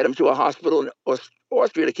 We had to get him to a hospital in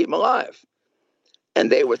Austria to keep him alive. And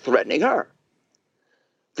they were threatening her.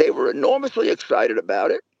 They were enormously excited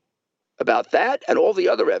about it, about that and all the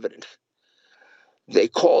other evidence. They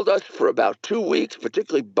called us for about 2 weeks,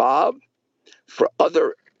 particularly Bob, for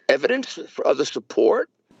other evidence, for other support.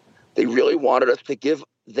 They really wanted us to give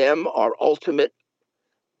them our ultimate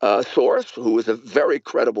source, who is a very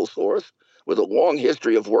credible source with a long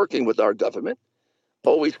history of working with our government,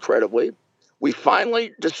 always credibly. We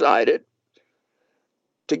finally decided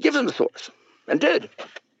to give them the source, and did.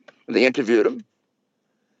 And they interviewed him,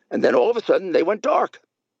 and then all of a sudden they went dark.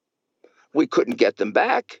 We couldn't get them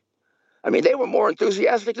back. I mean, they were more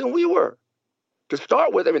enthusiastic than we were. To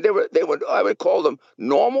start with, I mean, they were. I would call them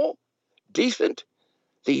normal, decent,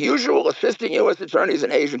 the usual assistant U.S. attorneys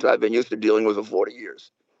and agents I've been used to dealing with for 40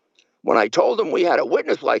 years. When I told them we had a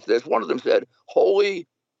witness like this, one of them said, "Holy,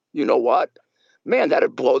 you know what? Man,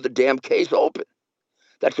 that'd blow the damn case open.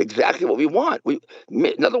 That's exactly what we want."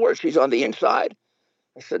 In other words, she's on the inside.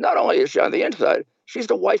 I said, not only is she on the inside, she's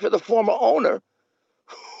the wife of the former owner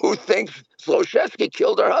who thinks Zlochevsky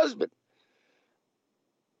killed her husband.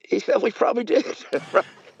 He said, we probably did. I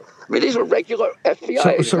mean, these were regular FBI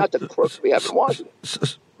agents, not the crooks we have in Washington.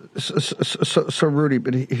 So, Rudy,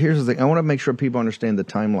 but here's the thing. I want to make sure people understand the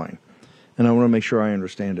timeline, and I want to make sure I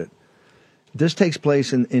understand it. This takes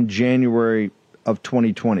place in January of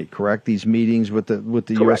 2020, correct? These meetings with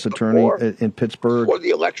the U.S. attorney in Pittsburgh? Before the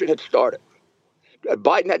election had started.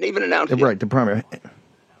 Biden hadn't even announced it. Right, the primary.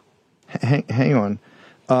 Hang on.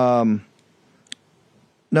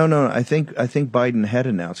 No. I think Biden had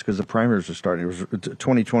announced because the primaries were starting. It was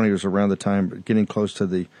 2020 was around the time getting close to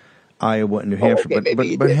the Iowa and New Hampshire. Okay,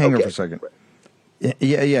 but hang on for a second.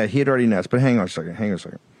 Yeah, he had already announced. But hang on a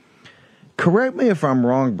second. Correct me if I'm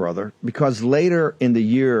wrong, brother, because later in the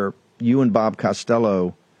year, you and Bob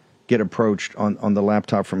Costello get approached on the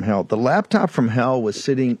laptop from hell. The laptop from hell was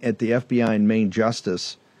sitting at the FBI and Main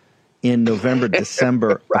Justice in November,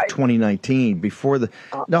 December right. of 2019 before the.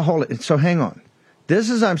 No, hold it. So hang on. This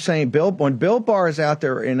is, I'm saying, when Bill Barr is out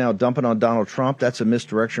there and now dumping on Donald Trump, that's a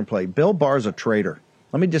misdirection play. Bill Barr is a traitor.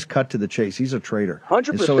 Let me just cut to the chase. He's a traitor. 100%.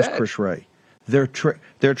 And so is Chris Wray. They're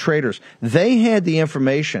traitors. They had the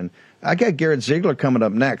information. I got Garrett Ziegler coming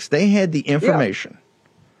up next. They had the information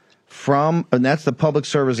from, and that's the public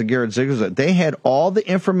service of Garrett Ziegler. They had all the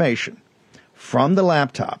information from the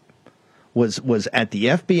laptop was at the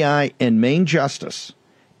FBI and Main Justice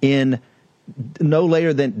in no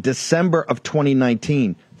later than December of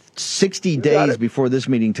 2019, 60 days before this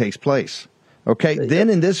meeting takes place. Okay, then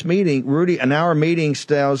in this meeting, Rudy, an hour meeting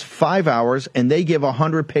stays 5 hours, and they give a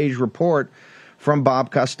 100-page report from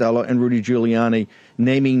Bob Costello and Rudy Giuliani,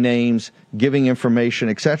 naming names, giving information,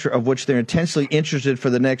 etc., of which they're intensely interested for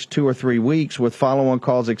the next 2 or 3 weeks with follow-on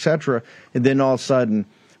calls, etc. And then all of a sudden,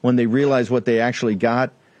 when they realize what they actually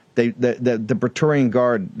got, the Praetorian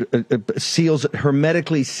Guard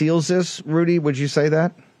hermetically seals this. Rudy, would you say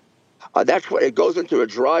that? That's what it goes into a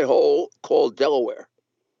dry hole called Delaware.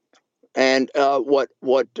 And what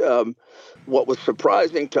was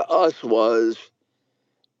surprising to us was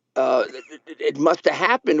it must have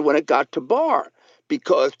happened when it got to Barr,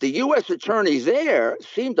 because the U.S. attorneys there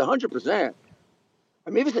seemed 100%. I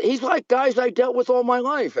mean, he's like guys I dealt with all my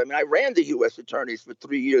life. I mean, I ran the U.S. attorneys for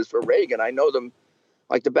 3 years for Reagan. I know them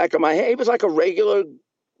like the back of my hand. He was like a regular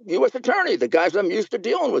U.S. attorney, the guys I'm used to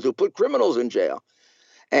dealing with who put criminals in jail.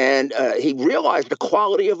 And he realized the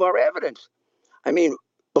quality of our evidence. I mean,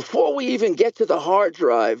 before we even get to the hard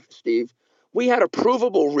drive, Steve, we had a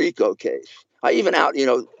provable RICO case.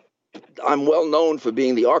 I'm well known for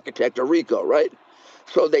being the architect of RICO, right?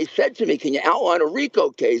 So they said to me, can you outline a RICO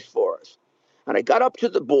case for us? And I got up to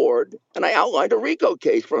the board and I outlined a RICO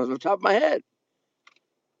case from the top of my head.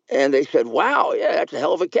 And they said, wow, yeah, that's a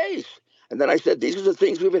hell of a case. And then I said, these are the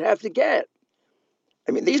things we would have to get.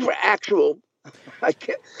 I mean, these were actual, I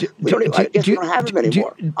guess we don't have them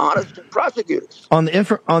anymore. Honest prosecutors. On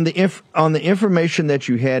the information that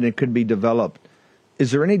you had and could be developed,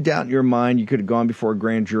 is there any doubt in your mind you could have gone before a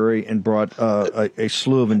grand jury and brought a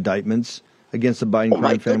slew of indictments against the Biden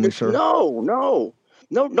crime family, sir? No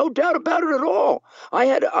doubt about it at all.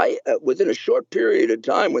 I within a short period of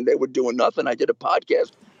time when they were doing nothing, I did a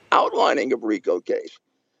podcast outlining a RICO case,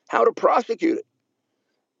 how to prosecute it.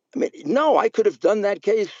 I mean, no, I could have done that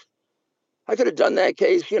case.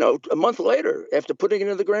 A month later after putting it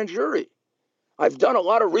in the grand jury. I've done a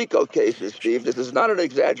lot of RICO cases, Steve. This is not an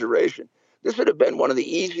exaggeration. This would have been one of the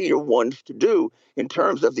easier ones to do in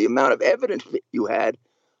terms of the amount of evidence that you had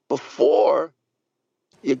before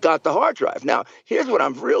you got the hard drive. Now, here's what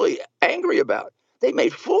I'm really angry about. They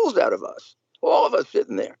made fools out of us, all of us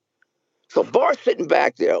sitting there. So Barr's sitting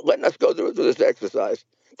back there, letting us go through this exercise.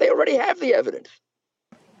 They already have the evidence.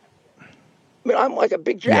 I mean, I'm like a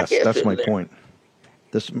big jackass. Yes, that's my there. point.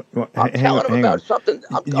 I'm telling them about something.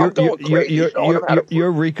 I'm going crazy.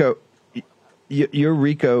 Your RICO, your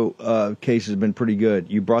RICO case has been pretty good.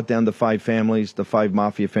 You brought down the 5 families, the 5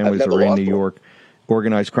 mafia families that ran New York,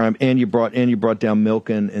 organized crime, and you brought down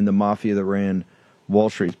Milken and the mafia that ran Wall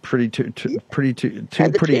Street. Two pretty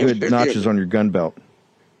good notches on your gun belt.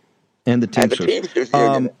 And the Teamsters.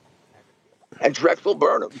 And Drexel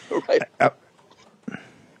Burnham, right?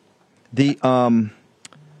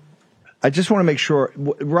 I just want to make sure,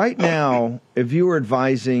 right now, if you were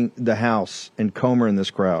advising the House and Comer in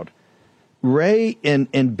this crowd, Ray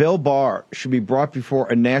and Bill Barr should be brought before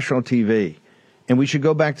a national TV, and we should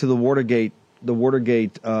go back to the Watergate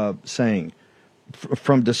saying,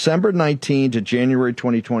 from December 19 to January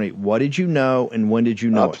 2020, what did you know and when did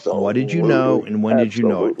you know it? What did you know and when did you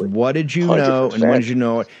know it? What did you know and when did you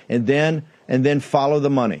know it? And then follow the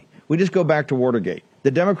money. We just go back to Watergate.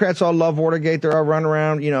 The Democrats all love Watergate. They're all running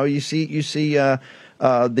around. You see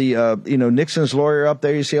Nixon's lawyer up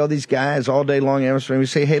there. You see all these guys all day long. We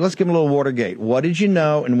say, hey, let's give them a little Watergate. What did you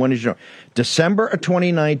know and when did you know? December of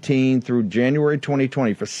 2019 through January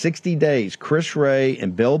 2020, for 60 days, Chris Wray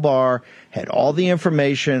and Bill Barr had all the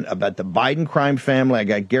information about the Biden crime family. I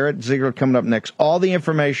got Garrett Ziegler coming up next. All the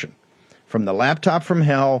information from the laptop from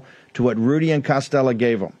hell to what Rudy and Costello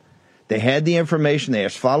gave them. They had the information. They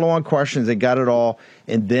asked follow-on questions. They got it all,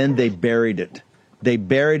 and then they buried it. They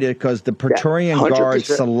buried it because the Praetorian Guard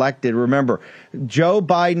selected. Remember, Joe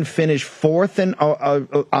Biden finished 4th in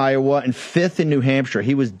Iowa and 5th in New Hampshire.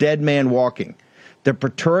 He was dead man walking. The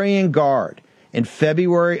Praetorian Guard in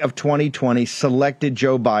February of 2020 selected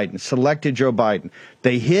Joe Biden.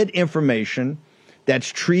 They hid information that's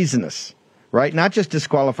treasonous, right? Not just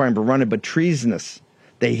disqualifying for running, but treasonous.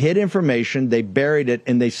 They hid information, they buried it,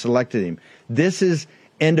 and they selected him. This is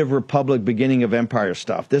end of Republic, beginning of Empire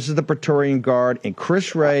stuff. This is the Praetorian Guard, and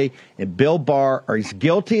Chris Wray and Bill Barr are as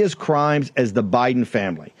guilty as crimes as the Biden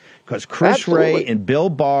family. Because Chris Wray and Bill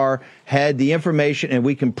Barr had the information, and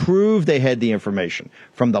we can prove they had the information.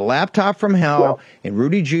 From the laptop from hell and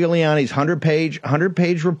Rudy Giuliani's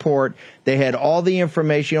 100-page report, they had all the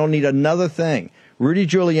information. You don't need another thing. Rudy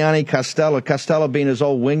Giuliani, Costello being his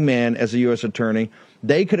old wingman as a U.S. attorney,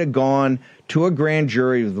 they could have gone to a grand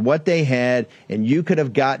jury with what they had, and you could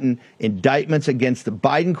have gotten indictments against the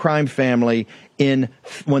Biden crime family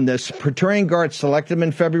when the Praetorian Guard selected them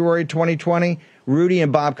in February 2020. Rudy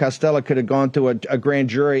and Bob Costello could have gone to a grand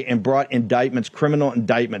jury and brought indictments, criminal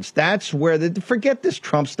indictments. That's where forget this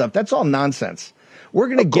Trump stuff. That's all nonsense. We're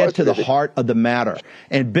going to get to the heart of the matter.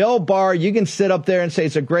 And Bill Barr, you can sit up there and say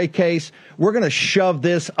it's a great case. We're going to shove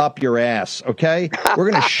this up your ass, okay? We're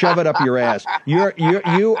going to shove it up your ass. You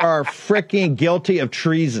are freaking guilty of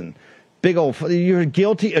treason. You're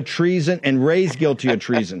guilty of treason, and Ray's guilty of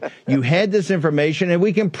treason. You had this information, and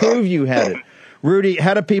we can prove you had it. Rudy,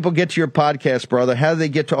 how do people get to your podcast, brother? How do they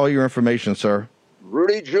get to all your information, sir?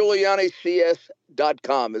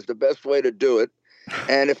 RudyGiulianiCS.com is the best way to do it.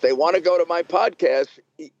 And if they want to go to my podcast,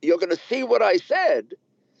 you're going to see what I said,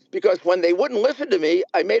 because when they wouldn't listen to me,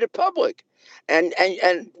 I made it public, and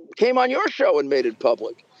came on your show and made it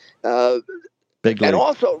public. And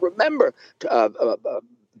also remember,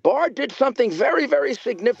 Barr did something very, very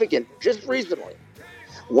significant just recently.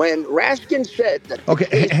 When Raskin said that.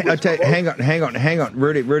 Okay, hang on,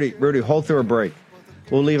 Rudy, hold through a break.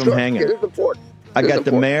 We'll leave him hanging. It is important. I got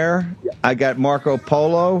the mayor. Yeah. I got Marco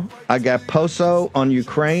Polo. I got Poso on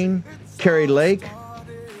Ukraine. Kerry Lake.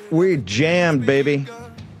 We're jammed, baby.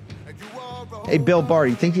 Hey, Bill Barr,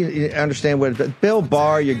 you think you understand what it is? Bill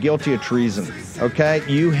Barr, you're guilty of treason, okay?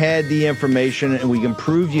 You had the information, and we can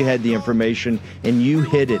prove you had the information, and you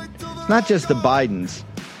hid it. It's not just the Bidens.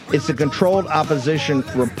 It's the controlled opposition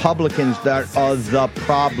Republicans that are the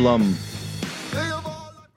problem.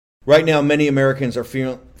 Right now, many Americans are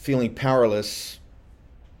feeling powerless.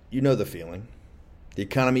 You know the feeling. The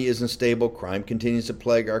economy isn't stable, crime continues to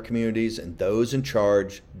plague our communities, and those in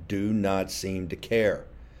charge do not seem to care.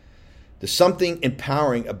 There's something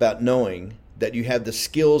empowering about knowing that you have the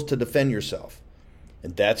skills to defend yourself.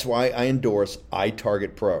 And that's why I endorse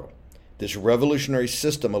iTarget Pro. This revolutionary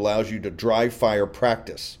system allows you to dry fire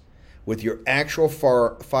practice with your actual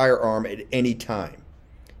firearm at any time,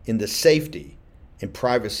 in the safety and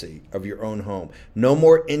privacy of your own home. No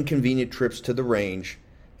more inconvenient trips to the range,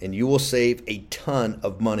 and you will save a ton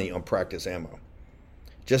of money on practice ammo.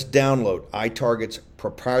 Just download iTarget's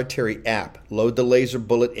proprietary app, load the laser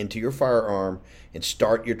bullet into your firearm, and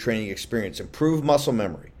start your training experience. Improve muscle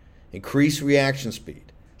memory, increase reaction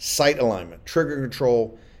speed, sight alignment, trigger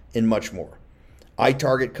control, and much more.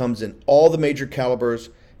 iTarget comes in all the major calibers,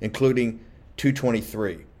 including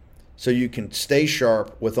 .223, so you can stay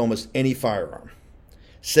sharp with almost any firearm.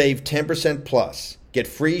 Save 10% plus. Get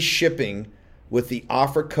free shipping with the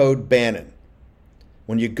offer code Bannon.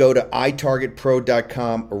 when you go to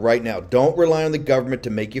itargetpro.com right now. Don't rely on the government to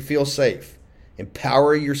make you feel safe.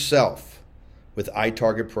 Empower yourself with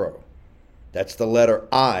iTarget Pro. That's the letter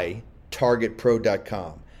I,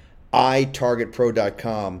 targetpro.com.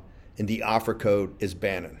 itargetpro.com, and the offer code is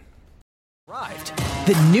Bannon.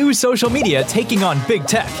 The new social media taking on big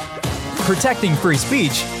tech, protecting free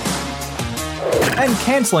speech, and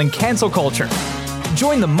canceling cancel culture.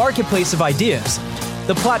 Join the marketplace of ideas.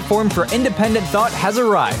 The platform for independent thought has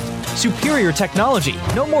arrived. Superior technology.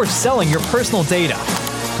 No more selling your personal data.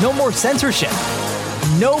 No more censorship.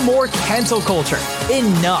 No more cancel culture.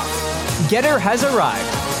 Enough. Getter has arrived.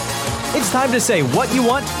 It's time to say what you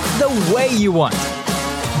want, the way you want.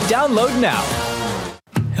 Download now.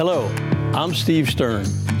 Hello, I'm Steve Stern,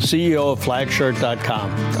 CEO of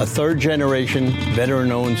Flagshirt.com, a third-generation,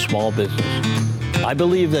 veteran-owned small business. I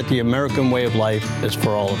believe that the American way of life is for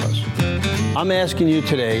all of us. I'm asking you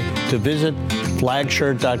today to visit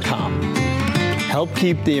Flagshirt.com. Help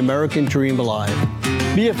keep the American dream alive.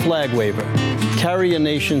 Be a flag waver. Carry a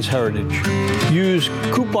nation's heritage. Use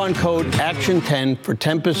coupon code ACTION10 for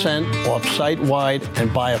 10% off site-wide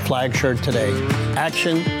and buy a flag shirt today.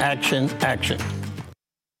 Action, action, action.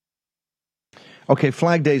 Okay,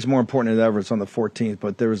 Flag Day is more important than ever. It's on the 14th,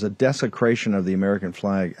 but there was a desecration of the American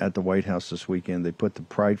flag at the White House this weekend. They put the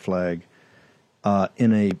pride flag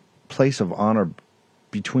in a place of honor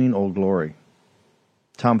between Old Glory.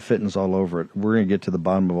 Tom Fitton's all over it. We're going to get to the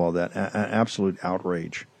bottom of all that. An absolute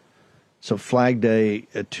outrage. So Flag Day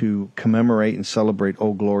to commemorate and celebrate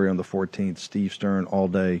Old Glory on the 14th. Steve Stern all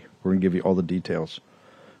day. We're going to give you all the details.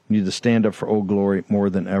 We need to stand up for Old Glory more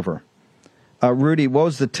than ever. Rudy, what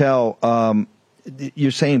was the tell?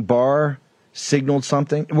 You're saying Barr signaled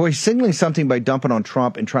something? Well, he's signaling something by dumping on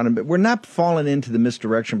Trump and trying to... We're not falling into the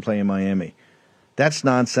misdirection play in Miami. That's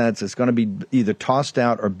nonsense. It's going to be either tossed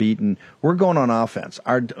out or beaten. We're going on offense.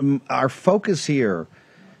 Our focus here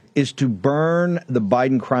is to burn the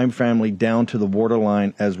Biden crime family down to the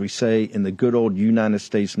waterline, as we say in the good old United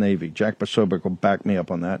States Navy. Jack Posobiec will back me up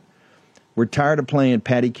on that. We're tired of playing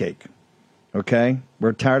patty cake, okay?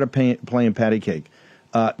 We're tired of playing patty cake.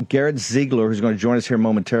 Garrett Ziegler, who's going to join us here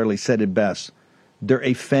momentarily, said it best. They're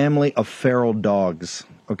a family of feral dogs,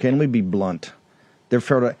 okay? Let me be blunt. They're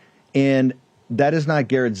feral. And that is not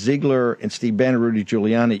Garrett Ziegler and Steve Bannon, Rudy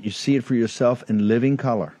Giuliani. You see it for yourself in living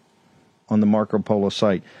color on the Marco Polo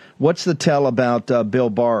site. What's the tell about Bill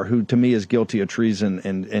Barr, who to me is guilty of treason,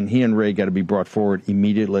 and he and Ray got to be brought forward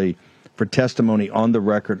immediately for testimony on the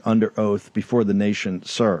record under oath before the nation,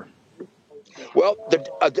 sir? Well,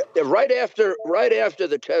 right after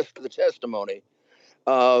the testimony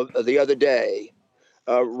the other day,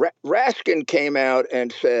 Raskin came out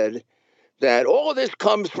and said that all of this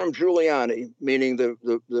comes from Giuliani, meaning the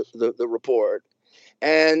report,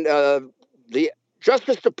 and the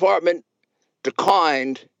Justice Department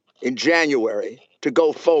declined in January to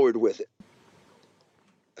go forward with it.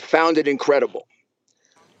 Found it incredible.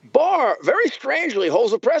 Barr, very strangely,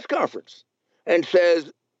 holds a press conference and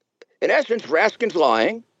says, in essence, Raskin's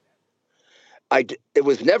lying. It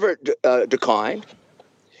was never declined.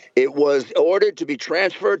 It was ordered to be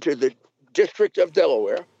transferred to the District of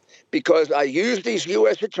Delaware because I used these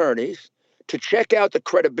U.S. attorneys to check out the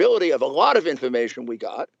credibility of a lot of information we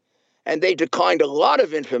got, and they declined a lot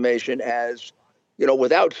of information as,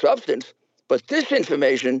 without substance. But this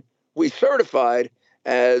information we certified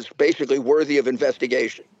as basically worthy of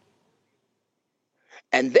investigation.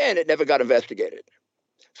 And then it never got investigated.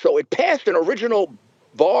 So it passed an original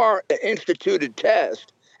Barr-instituted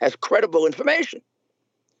test as credible information.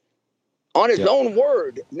 On his own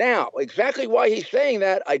word. Now, exactly why he's saying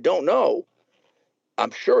that, I don't know.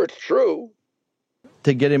 I'm sure it's true.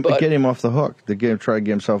 To get him off the hook. Try to get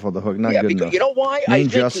himself off the hook. Not good enough. You know why? Main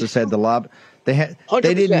Justice had the lob. They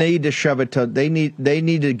didn't need to shove it to. They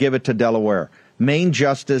need to give it to Delaware. Main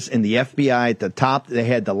Justice and the FBI at the top. They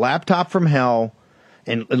had the laptop from hell.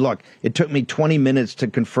 And look, it took me 20 minutes to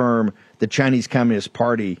confirm the Chinese Communist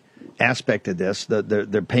Party aspect of this,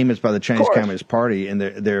 their payments by the Chinese Communist Party and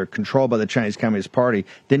their control by the Chinese Communist Party.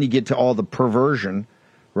 Then you get to all the perversion,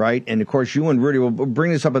 right? And, of course, you and Rudy, we'll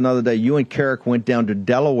bring this up another day. You and Carrick went down to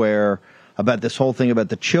Delaware about this whole thing about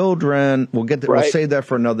the children. We'll save that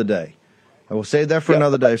for another day. We'll save that for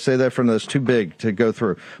another day. Save that for another. It's too big to go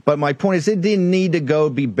through. But my point is it didn't need to go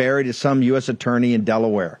be buried as some U.S. attorney in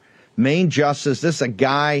Delaware. Main Justice, this is a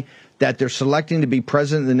guy that they're selecting to be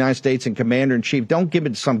president of the United States and commander-in-chief. Don't give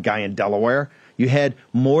it to some guy in Delaware. You had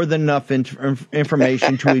more than enough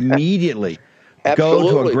information to immediately go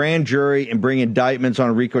to a grand jury and bring indictments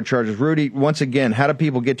on RICO charges. Rudy, once again, how do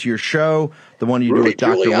people get to your show, the one you do with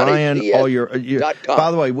Dr. Ryan?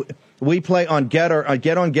 By the way, We play on Getter.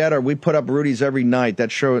 Get on Getter. We put up Rudy's every night.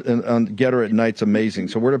 That show on Getter at night's amazing.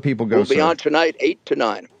 So where do people go? We'll be on tonight, 8 to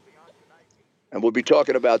 9. And we'll be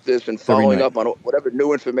talking about this and following up on whatever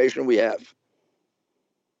new information we have.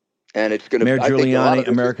 And it's going to. Mayor Giuliani,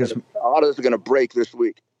 America's. A lot of this is going to break this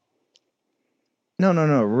week. No.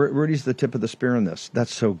 Rudy's the tip of the spear in this.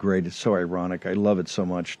 That's so great. It's so ironic. I love it so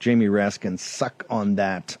much. Jamie Raskin, suck on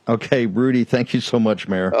that. Okay, Rudy, thank you so much,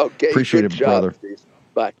 Mayor. Okay, appreciate good it, job, brother. Steve.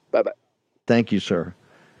 Bye. Thank you, sir.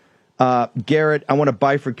 Garrett, I want to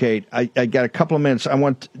bifurcate. I got a couple of minutes. I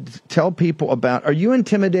want to tell people about. Are you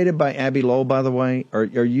intimidated by Abby Lowell? By the way, are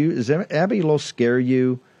you? Does Abby Lowell scare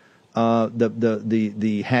you?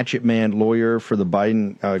 The hatchet man lawyer for the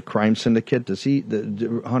Biden crime syndicate. Does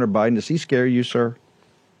Hunter Biden? Does he scare you, sir?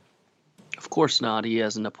 Of course not. He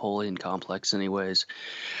has a Napoleon complex, anyways.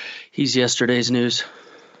 He's yesterday's news.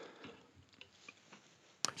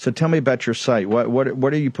 So tell me about your site. What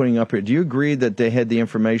are you putting up here? Do you agree that they had the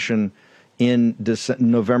information in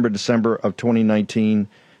November, December of 2019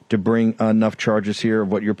 to bring enough charges here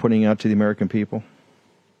of what you're putting out to the American people?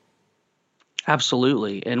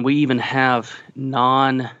 Absolutely. And we even have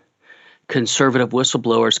non-conservative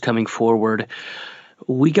whistleblowers coming forward.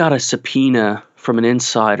 We got a subpoena from an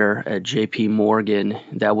insider at JP Morgan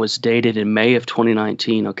that was dated in May of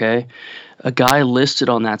 2019, okay? A guy listed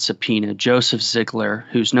on that subpoena, Joseph Ziegler,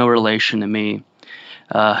 who's no relation to me,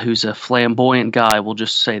 who's a flamboyant guy, we'll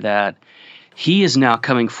just say that. He is now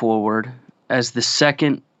coming forward as the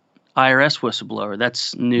second IRS whistleblower.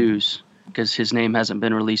 That's news because his name hasn't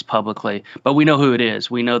been released publicly. But we know who it is.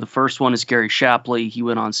 We know the first one is Gary Shapley. He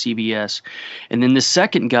went on CBS. And then the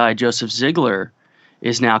second guy, Joseph Ziegler,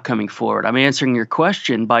 is now coming forward. I'm answering your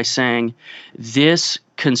question by saying this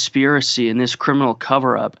conspiracy and this criminal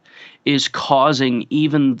cover-up is causing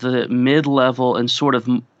even the mid-level and sort of,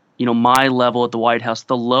 my level at the White House,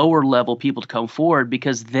 the lower level people to come forward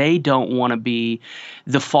because they don't want to be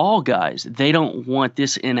the fall guys. They don't want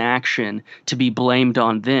this inaction to be blamed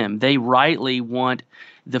on them. They rightly want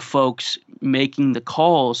the folks making the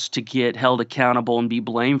calls to get held accountable and be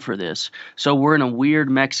blamed for this. So we're in a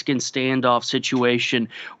weird Mexican standoff situation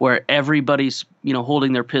where everybody's,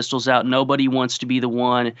 holding their pistols out. Nobody wants to be the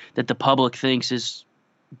one that the public thinks is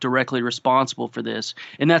directly responsible for this.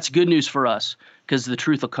 And that's good news for us because the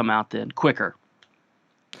truth will come out then quicker.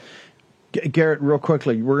 Garrett, real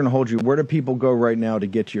quickly, we're going to hold you. Where do people go right now to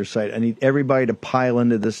get to your site? I need everybody to pile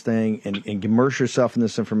into this thing and immerse yourself in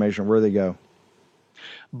this information. Where do they go?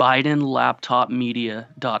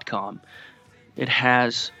 BidenLaptopMedia.com. It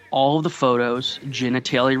has all of the photos,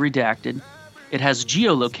 genitalia redacted. It has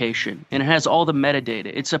geolocation, and it has all the metadata.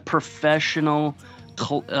 It's a professional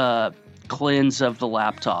cleanse of the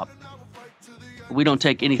laptop. We don't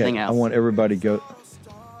take anything out. I want everybody to go.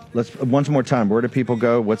 Let's once more time. Where do people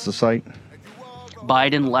go? What's the site?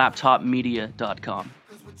 BidenLaptopMedia.com.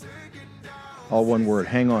 All one word.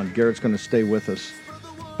 Hang on. Garrett's going to stay with us.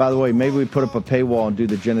 By the way, maybe we put up a paywall and do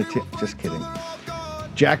the Just kidding.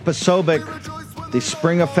 Jack Posobiec, the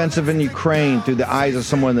spring offensive in Ukraine through the eyes of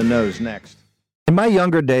someone that knows. Next. In my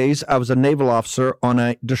younger days, I was a naval officer on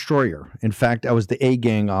a destroyer. In fact, I was the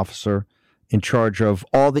A-gang officer in charge of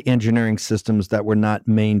all the engineering systems that were not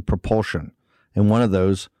main propulsion. And one of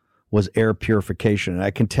those was air purification. And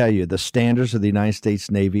I can tell you, the standards of the United States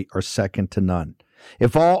Navy are second to none.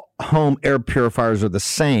 If all home air purifiers are the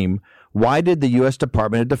same, why did the U.S.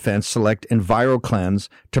 Department of Defense select EnviroCleanse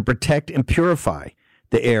to protect and purify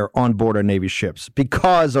the air on board our Navy ships?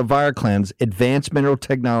 Because EnviroCleanse advanced mineral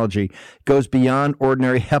technology goes beyond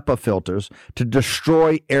ordinary HEPA filters to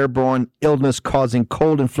destroy airborne illness-causing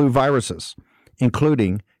cold and flu viruses,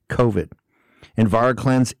 including COVID.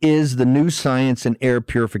 EnviroCleanse is the new science in air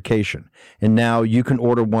purification, and now you can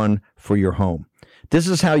order one for your home. This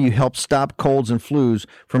is how you help stop colds and flus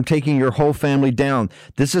from taking your whole family down.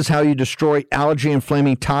 This is how you destroy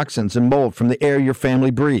allergy-inflaming toxins and mold from the air your family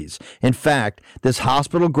breathes. In fact, this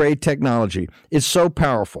hospital-grade technology is so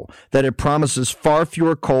powerful that it promises far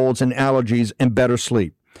fewer colds and allergies and better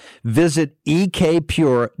sleep. Visit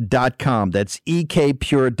ekpure.com. That's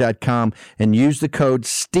ekpure.com and use the code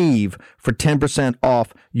STEVE for 10%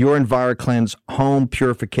 off your EnviroCleanse home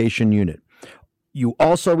purification unit. You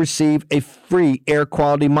also receive a free air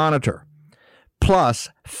quality monitor, plus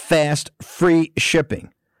fast, free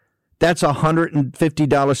shipping. That's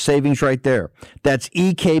 $150 savings right there. That's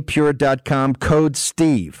ekpure.com, code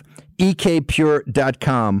STEVE.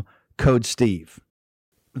 ekpure.com, code STEVE.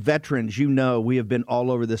 Veterans, we have been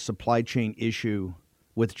all over this supply chain issue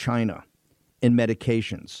with China and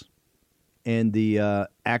medications and the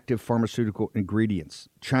active pharmaceutical ingredients.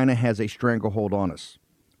 China has a stranglehold on us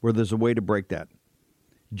where there's a way to break that.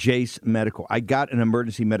 Jace Medical. I got an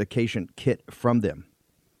emergency medication kit from them.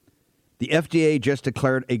 The FDA just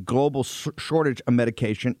declared a global shortage of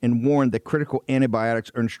medication and warned that critical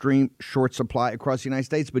antibiotics are in extreme short supply across the United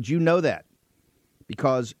States. But you know that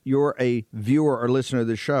because you're a viewer or listener to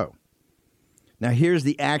the show. Now, here's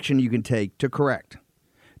the action you can take to correct.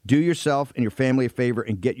 Do yourself and your family a favor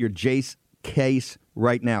and get your Jace case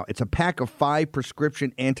right now. It's a pack of 5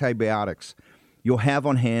 prescription antibiotics you'll have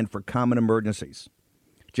on hand for common emergencies.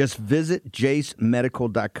 Just visit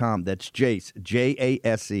jacemedical.com. That's Jace,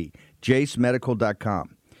 J-A-S-E,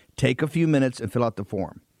 jacemedical.com. Take a few minutes and fill out the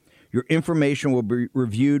form. Your information will be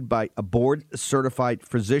reviewed by a board-certified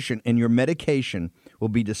physician, and your medication will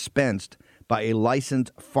be dispensed by a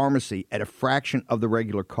licensed pharmacy at a fraction of the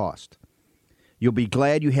regular cost. You'll be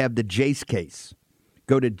glad you have the Jace case.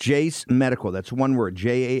 Go to Jace Medical, that's one word,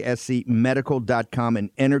 J-A-S-E, medical.com, and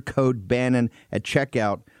enter code Bannon at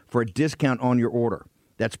checkout for a discount on your order.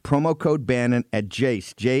 That's promo code Bannon at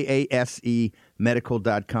Jace, J-A-S-E,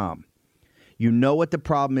 medical.com. You know what the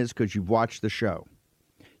problem is because you've watched the show.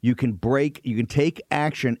 You can take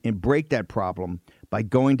action and break that problem by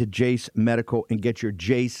going to Jace Medical and get your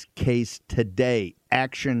Jace case today.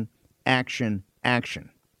 Action, action,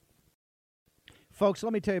 action. Folks,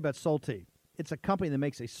 let me tell you about Solti. It's a company that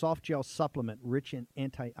makes a soft gel supplement rich in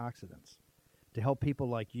antioxidants to help people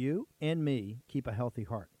like you and me keep a healthy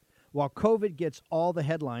heart. While COVID gets all the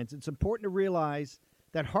headlines, it's important to realize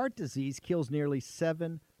that heart disease kills nearly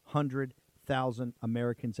 700,000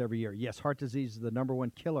 Americans every year. Yes, heart disease is the number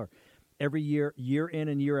one killer every year, year in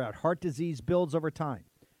and year out. Heart disease builds over time.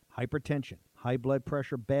 Hypertension, high blood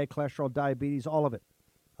pressure, bad cholesterol, diabetes, all of it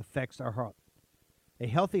affects our heart. A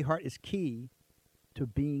healthy heart is key to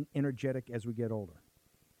being energetic as we get older.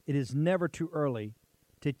 It is never too early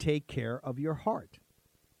to take care of your heart.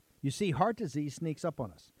 You see, heart disease sneaks up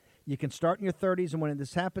on us. You can start in your 30s, and when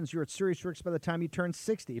this happens, you're at serious risk by the time you turn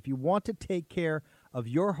 60. If you want to take care of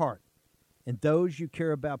your heart and those you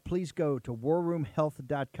care about, please go to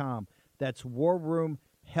warroomhealth.com. That's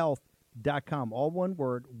warroomhealth.com. All one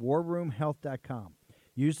word, warroomhealth.com.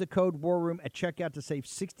 Use the code WARROOM at checkout to save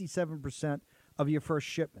 67% of your first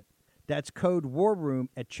shipment. That's code WARROOM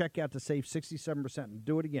at checkout to save 67%. And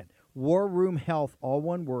do it again. Warroom Health, all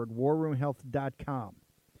one word, warroomhealth.com.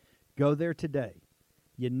 Go there today.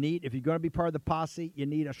 If you're going to be part of the posse, you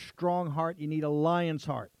need a strong heart. You need a lion's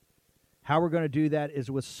heart. How we're going to do that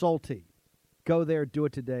is with Solti. Go there, do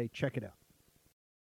it today. Check it out.